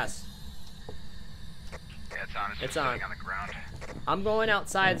 Yes. Yeah, it's on. It's just on. sitting on the ground. I'm going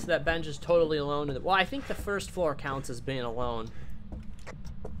outside so that Benj is totally alone. Well, I think the first floor counts as being alone.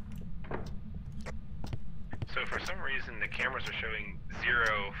 So for some reason, the cameras are showing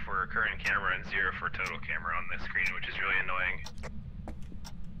 0 for current camera and 0 for total camera on this screen, which is really annoying.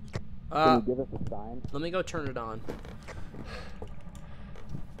 Can you give us a sign? Let me go turn it on.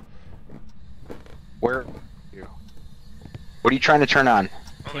 Where? What are you trying to turn on?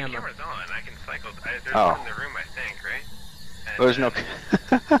 Well, Camera. the camera's on. I can cycle. There's Oh. one in the room, I think, right? And, There's no. It's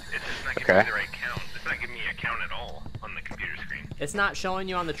just not giving Okay. me the right count. It's not giving me a count at all on the computer screen. It's not showing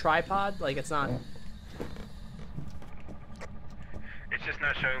you on the tripod? Like, it's not... It's just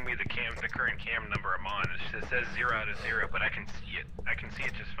not showing me the current cam number I'm on. It says 0 out of 0, but I can see it. I can see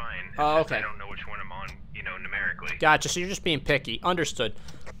it just fine. It's Oh, just okay. I don't know which one I'm on, you know, numerically. Gotcha, so you're just being picky. Understood.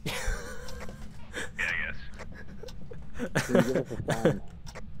 Yeah, I guess. Can you give us a sign?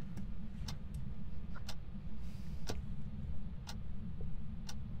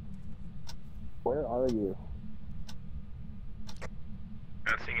 Where are you?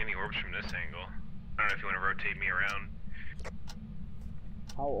 Not seeing any orbs from this angle. I don't know if you want to rotate me around.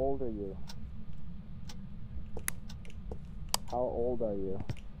 How old are you? How old are you?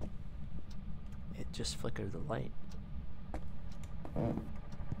 It just flickered the light.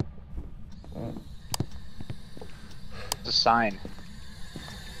 It's a sign.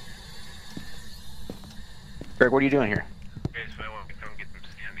 Greg, what are you doing here? Okay, so I want to come get some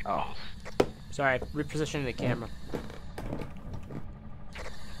sanity Oh. pulse. Sorry, repositioning the camera.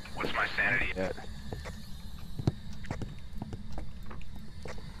 What's my sanity? Yeah.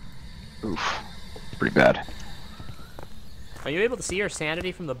 Oof. Pretty bad. Are you able to see your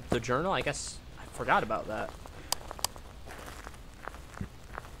sanity from the journal? I guess I forgot about that.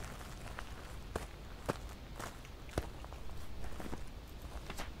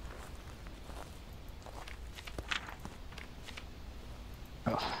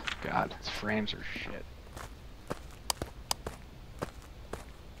 Oh, God. These frames are shit.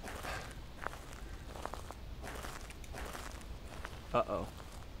 Uh-oh.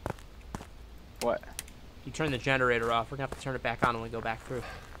 What? You turn the generator off. We're gonna have to turn it back on when we go back through.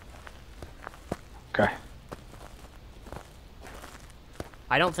 Okay.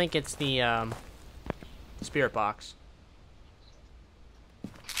 I don't think it's the spirit box.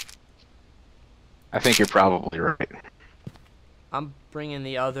 I think you're probably right. I'm bringing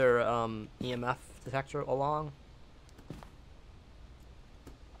the other EMF detector along.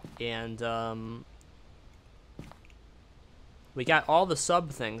 And we got all the sub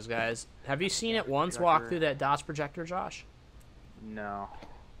things, guys. Have you seen it once walk through that DOS projector, Josh? No.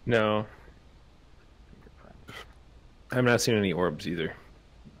 No. I've not seen any orbs either.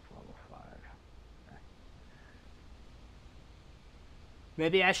 Level 5.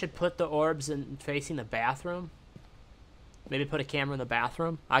 Maybe I should put the orbs in facing the bathroom. Maybe put a camera in the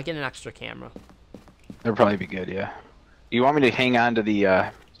bathroom. I'll get an extra camera. That'd probably be good, yeah. You want me to hang on to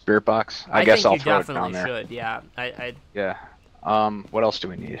the spirit box? I guess I'll think you throw it down definitely there. should. Yeah. Yeah. What else do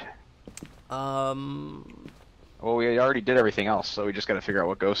we need? Well, we already did everything else, so we just got to figure out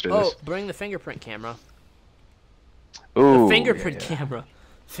what ghost it Oh, is. bring the fingerprint camera. Ooh, The fingerprint yeah, yeah. camera.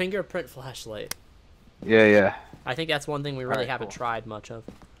 Fingerprint flashlight. Yeah, yeah. I think that's one thing we really Alright, haven't cool. tried much of.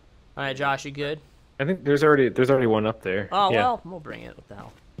 All right, Josh, you good? I think there's already one up there. Oh, yeah. well, we'll bring it. What the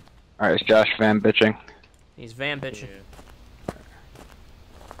hell? Alright, is Josh Van bitching? He's van bitching.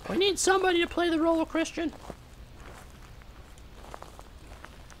 We need somebody to play the role of Christian.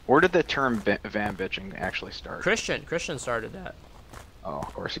 Where did the term van bitching actually start? Christian started that. Oh,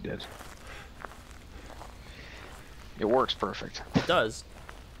 of course he did. It works perfect. It does.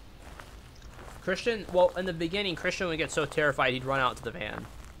 Christian, well, in the beginning, Christian would get so terrified he'd run out to the van.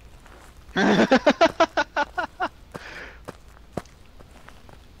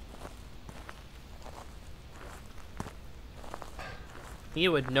 He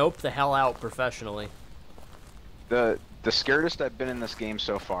would nope the hell out professionally. The scaredest I've been in this game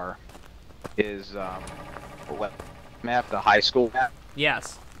so far is what map, the high school map.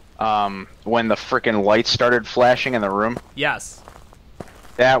 Yes. When the freaking lights started flashing in the room. Yes.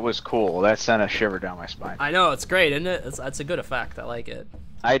 That was cool. That sent a shiver down my spine. I know, it's great, isn't it? That's a good effect. I like it.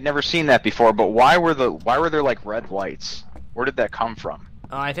 I had never seen that before, but why were there like red lights? Where did that come from?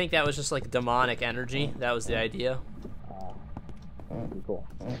 I think that was just like demonic energy. That was the idea. Cool.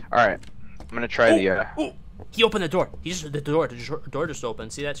 All right, I'm gonna try the. Ooh, he opened the door. The door just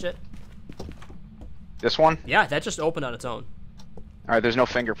opened. See that shit? This one? Yeah, that just opened on its own. All right, there's no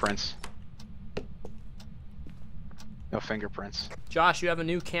fingerprints. No fingerprints. Josh, you have a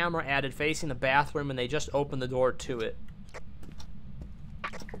new camera added facing the bathroom, and they just opened the door to it.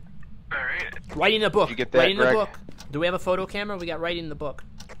 Alright. Writing in the book. Did you get that, Writing in the Greg? book. Do we have a photo camera? We got writing in the book.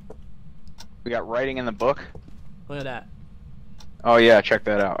 We got writing in the book. Look at that. Oh yeah, check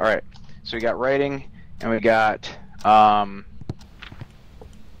that out. All right, so we got writing, and we got I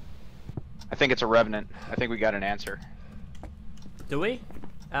think it's a revenant. I think we got an answer. Do we?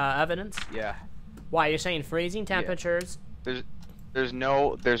 Evidence? Yeah. Why, you're saying freezing temperatures? There's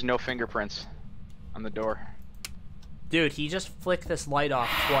no fingerprints on the door. Dude, he just flicked this light off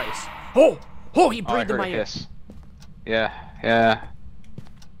twice. Oh! Oh, he Oh, I breathed in heard my a ear. hiss. Yeah, yeah.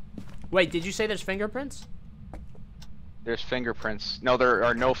 Wait, did you say there's fingerprints? There's fingerprints. No, there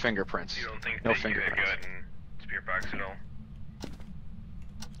are no fingerprints. You don't think No that you could go fingerprints. ahead and spirit box at all?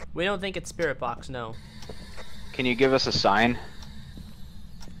 We don't think it's Spirit Box, no. Can you give us a sign?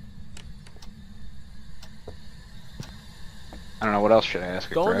 I don't know. What else should I ask?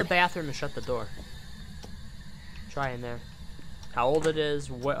 Go in the Greg? bathroom and shut the door. Try in there. How old it is?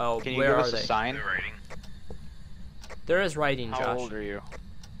 Oh, Can you where give are us they? a sign? The writing. There is writing, How Josh. old are you?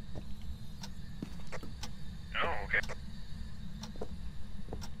 Oh, okay.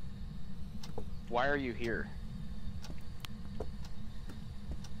 Why are you here?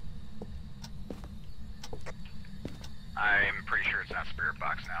 I'm pretty sure it's not Spirit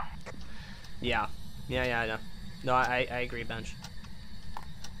Box now. Yeah. I know. No, I agree, Bench.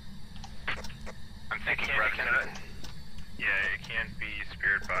 I'm thinking It Revenant. cannot. Yeah, it can't be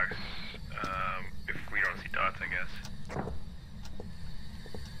Spirit Box. If we don't see dots, I guess.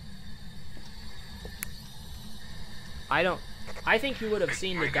 I think you would have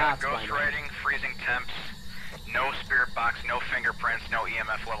seen the We got dots by ghost now. writing, freezing temps, no Spirit Box, no fingerprints, no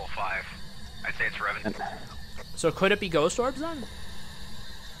EMF level 5. I'd say it's Revenant. So could it be ghost orbs then?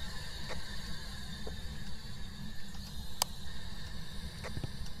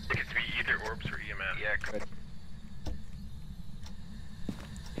 It could be either orbs or EMF. Yeah, it could.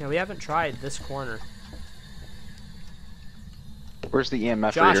 Yeah, we haven't tried this corner. Where's the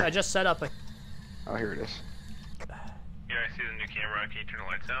EMF Josh, reader? I just set up a... Oh, here it is. Yeah, I see the new camera. Can you turn the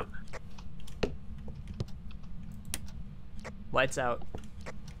lights out? Lights out.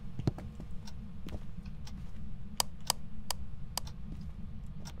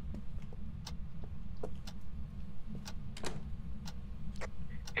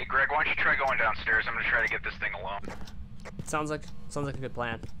 Hey, Greg, why don't you try going downstairs? I'm gonna try to get this thing alone. Sounds like a good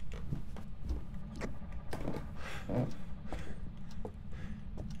plan.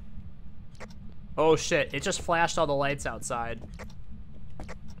 Oh shit, it just flashed all the lights outside.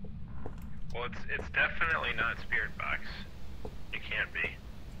 Well, it's definitely not Spirit Box. It can't be.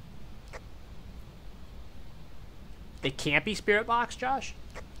 It can't be Spirit Box, Josh?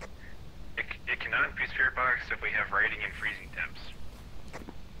 It cannot be Spirit Box if we have writing and freezing temps.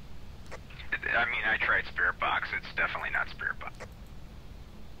 I mean, I tried Spirit Box. It's definitely not Spirit Box.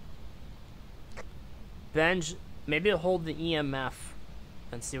 Benj, maybe hold the EMF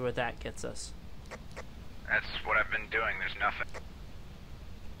and see where that gets us. That's what I've been doing. There's nothing.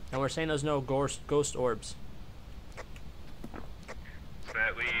 And we're saying there's no ghost orbs. So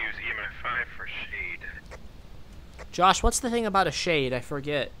that leaves EMF 5 for shade. Josh, what's the thing about a shade? I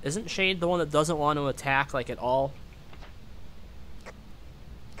forget. Isn't shade the one that doesn't want to attack, like, at all?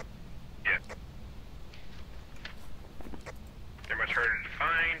 Yeah. They're much harder to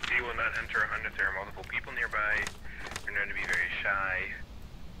find. They will not enter a hunt if there are multiple people nearby. They're known to be very shy.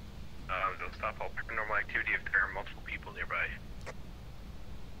 They'll stop all paranormal activity if there are multiple people nearby.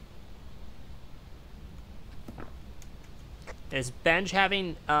 Is Benj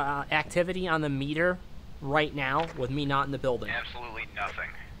having activity on the meter right now with me not in the building? Absolutely nothing.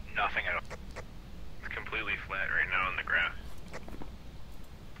 Nothing at all. It's completely flat right now on the graph.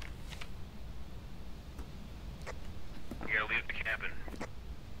 You gotta leave the cabin.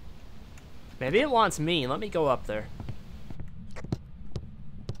 Maybe it wants me. Let me go up there.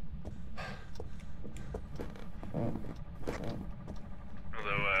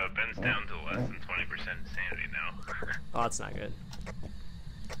 Although, Ben's down to less than 20% insanity now. Oh, that's not good.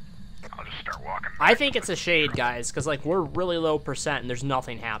 I'll just start walking. I think it's a shade, guys, because, like, we're really low percent and there's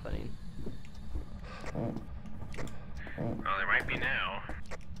nothing happening. Well, there might be now.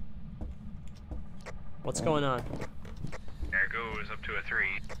 What's going on? There goes up to a 3.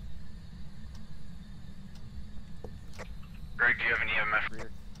 Greg, do you have an EMF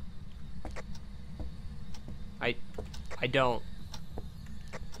reader? I don't.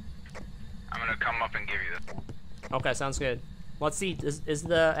 I'm gonna come up and give you this. Okay, sounds good. Let's see. Is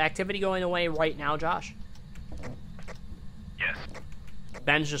the activity going away right now, Josh? Yes.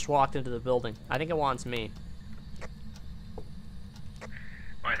 Ben's just walked into the building. I think it wants me.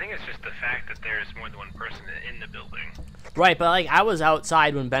 Well, I think it's just the fact that there's more than one person in the building. Right, but, like, I was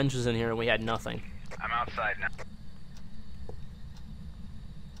outside when Benj was in here and we had nothing. I'm outside now.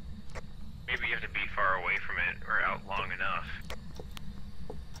 Maybe you have to be far away from it or out long enough.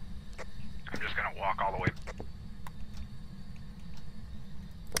 I'm just gonna walk all the way.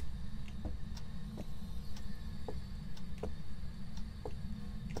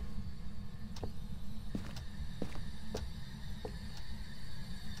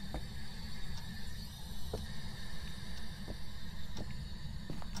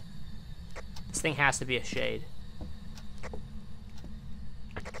 This thing has to be a shade.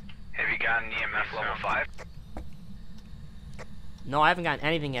 Have you gotten EMF level 5? No, I haven't gotten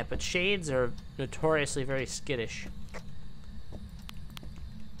anything yet, but shades are notoriously very skittish.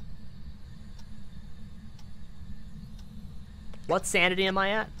 What sanity am I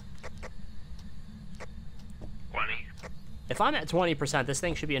at? 20. If I'm at 20%, this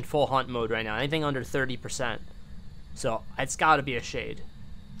thing should be in full hunt mode right now. Anything under 30%. So it's got to be a shade.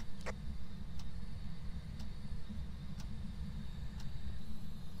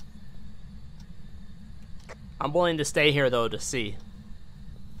 I'm willing to stay here though to see.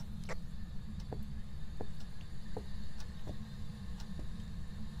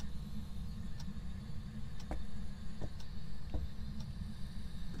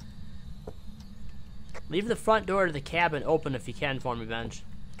 Leave the front door to the cabin open if you can for me, Benj.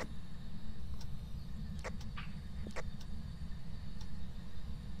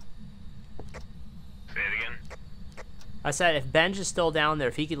 Say it again. I said if Benj is still down there,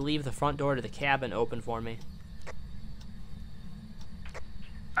 if he could leave the front door to the cabin open for me.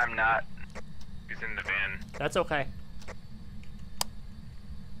 I'm not. He's in the van. That's okay.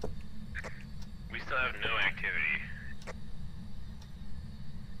 We still have no activity.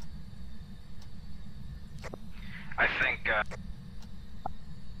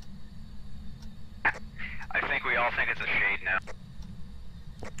 I think we all think it's a shade now.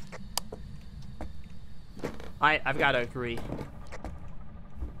 I've got to agree.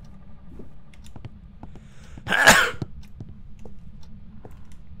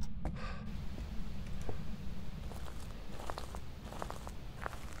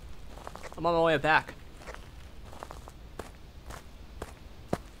 I'm on my way back.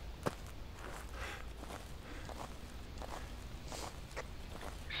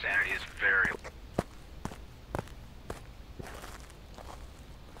 Sanity is very...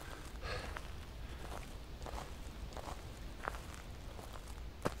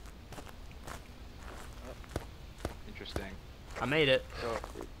 Interesting. I made it. So,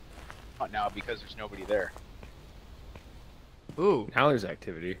 now because there's nobody there. Ooh. Now there's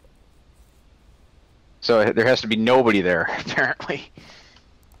activity. So there has to be nobody there, apparently.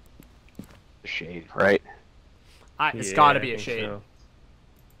 The shade, right? It's got to Yeah, be I a think shade. so.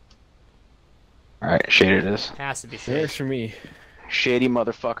 Alright, shade it is. Has to be shade. Works for me. Shady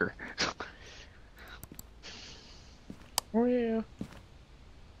motherfucker. Oh yeah.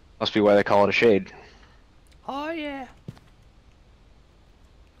 Must be why they call it a shade. Oh yeah.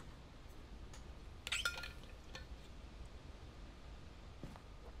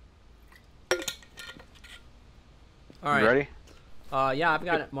 All right. You ready? Yeah, I've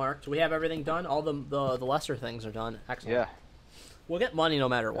got it marked. We have everything done. All the lesser things are done. Excellent. Yeah. We'll get money no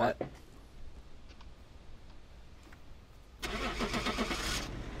matter what.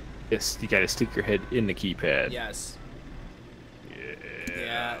 Yes, you gotta stick your head in the keypad. Yes.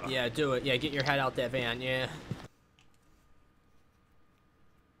 Yeah. Yeah, do it. Yeah, get your head out that van. Yeah.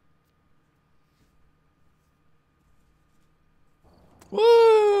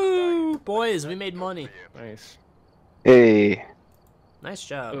 Woo! Boys, we made money. Nice. Hey. Nice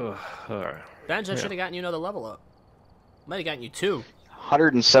job. Ugh, alright. Benj, I Yeah. should have gotten you another level up. Might have gotten you 2.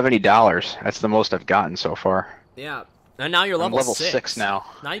 $170. That's the most I've gotten so far. Yeah. And now you're I'm level, level 6. 6 now.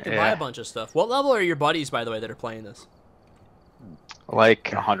 Now you can Yeah. buy a bunch of stuff. What level are your buddies, by the way, that are playing this?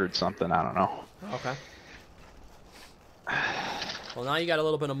 Like 100 something, I don't know. Okay. Well, now you got a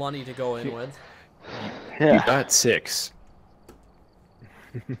little bit of money to go in with. You Yeah. got 6.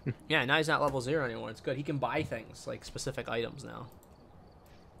 Yeah, now he's not level 0 anymore. It's good. He can buy things, like specific items now.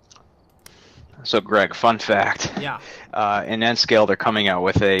 So Greg, fun fact. Yeah. In N-Scale, they're coming out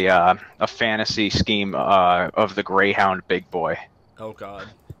with a fantasy scheme of the Greyhound Big Boy. Oh, God.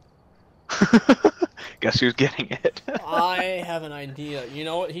 Guess who's getting it? I have an idea. You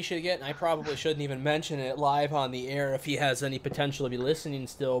know what he should get? And I probably shouldn't even mention it live on the air if he has any potential to be listening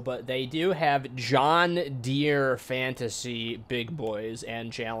still, but they do have John Deere Fantasy Big Boys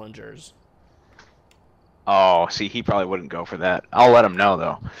and Challengers. Oh, see, he probably wouldn't go for that. I'll let him know,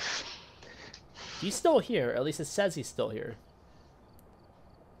 though. He's still here. At least it says he's still here.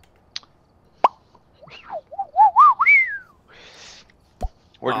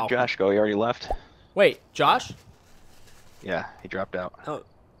 Where Wow. did Josh go? He already left? Wait, Josh? Yeah, he dropped out. Oh,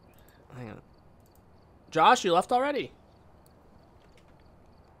 hang on. Josh, you left already?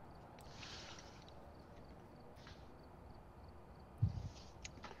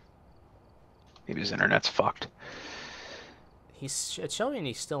 Maybe his internet's fucked. It's showing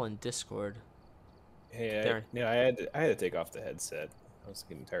he's still in Discord. Hey, There. I had to take off the headset. I was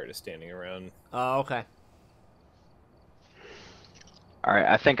getting tired of standing around. Oh, okay. Alright,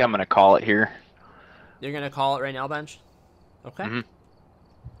 I think I'm going to call it here. You're gonna call it right now, Bench? Okay. Mhm.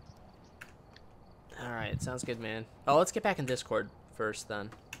 All right, sounds good, man. Oh, let's get back in Discord first,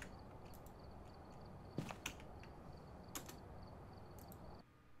 then.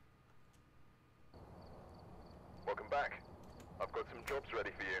 Welcome back. I've got some jobs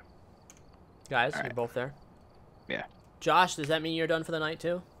ready for you. Guys, All you're right. both there. Yeah. Josh, does that mean you're done for the night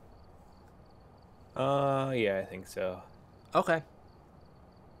too? Yeah, I think so. Okay.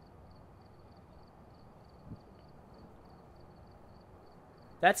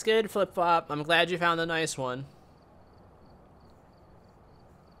 That's good, Flip Flop. I'm glad you found a nice one.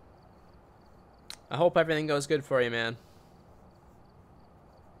 I hope everything goes good for you, man.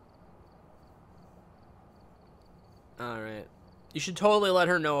 Alright. You should totally let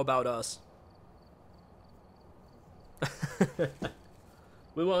her know about us.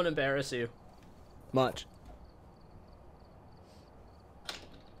 We won't embarrass you. Much.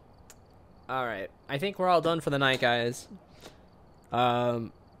 Alright. I think we're all done for the night, guys.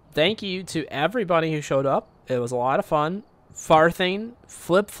 Thank you to everybody who showed up. It was a lot of fun. Farthing,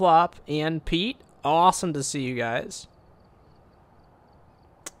 Flip Flop, and Pete. Awesome to see you guys.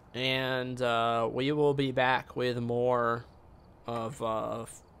 And we will be back with more of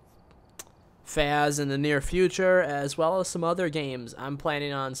Faz in the near future, as well as some other games. I'm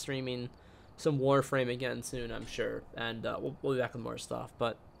planning on streaming some Warframe again soon, I'm sure. And we'll be back with more stuff.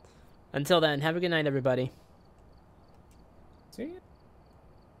 But until then, have a good night, everybody. See you.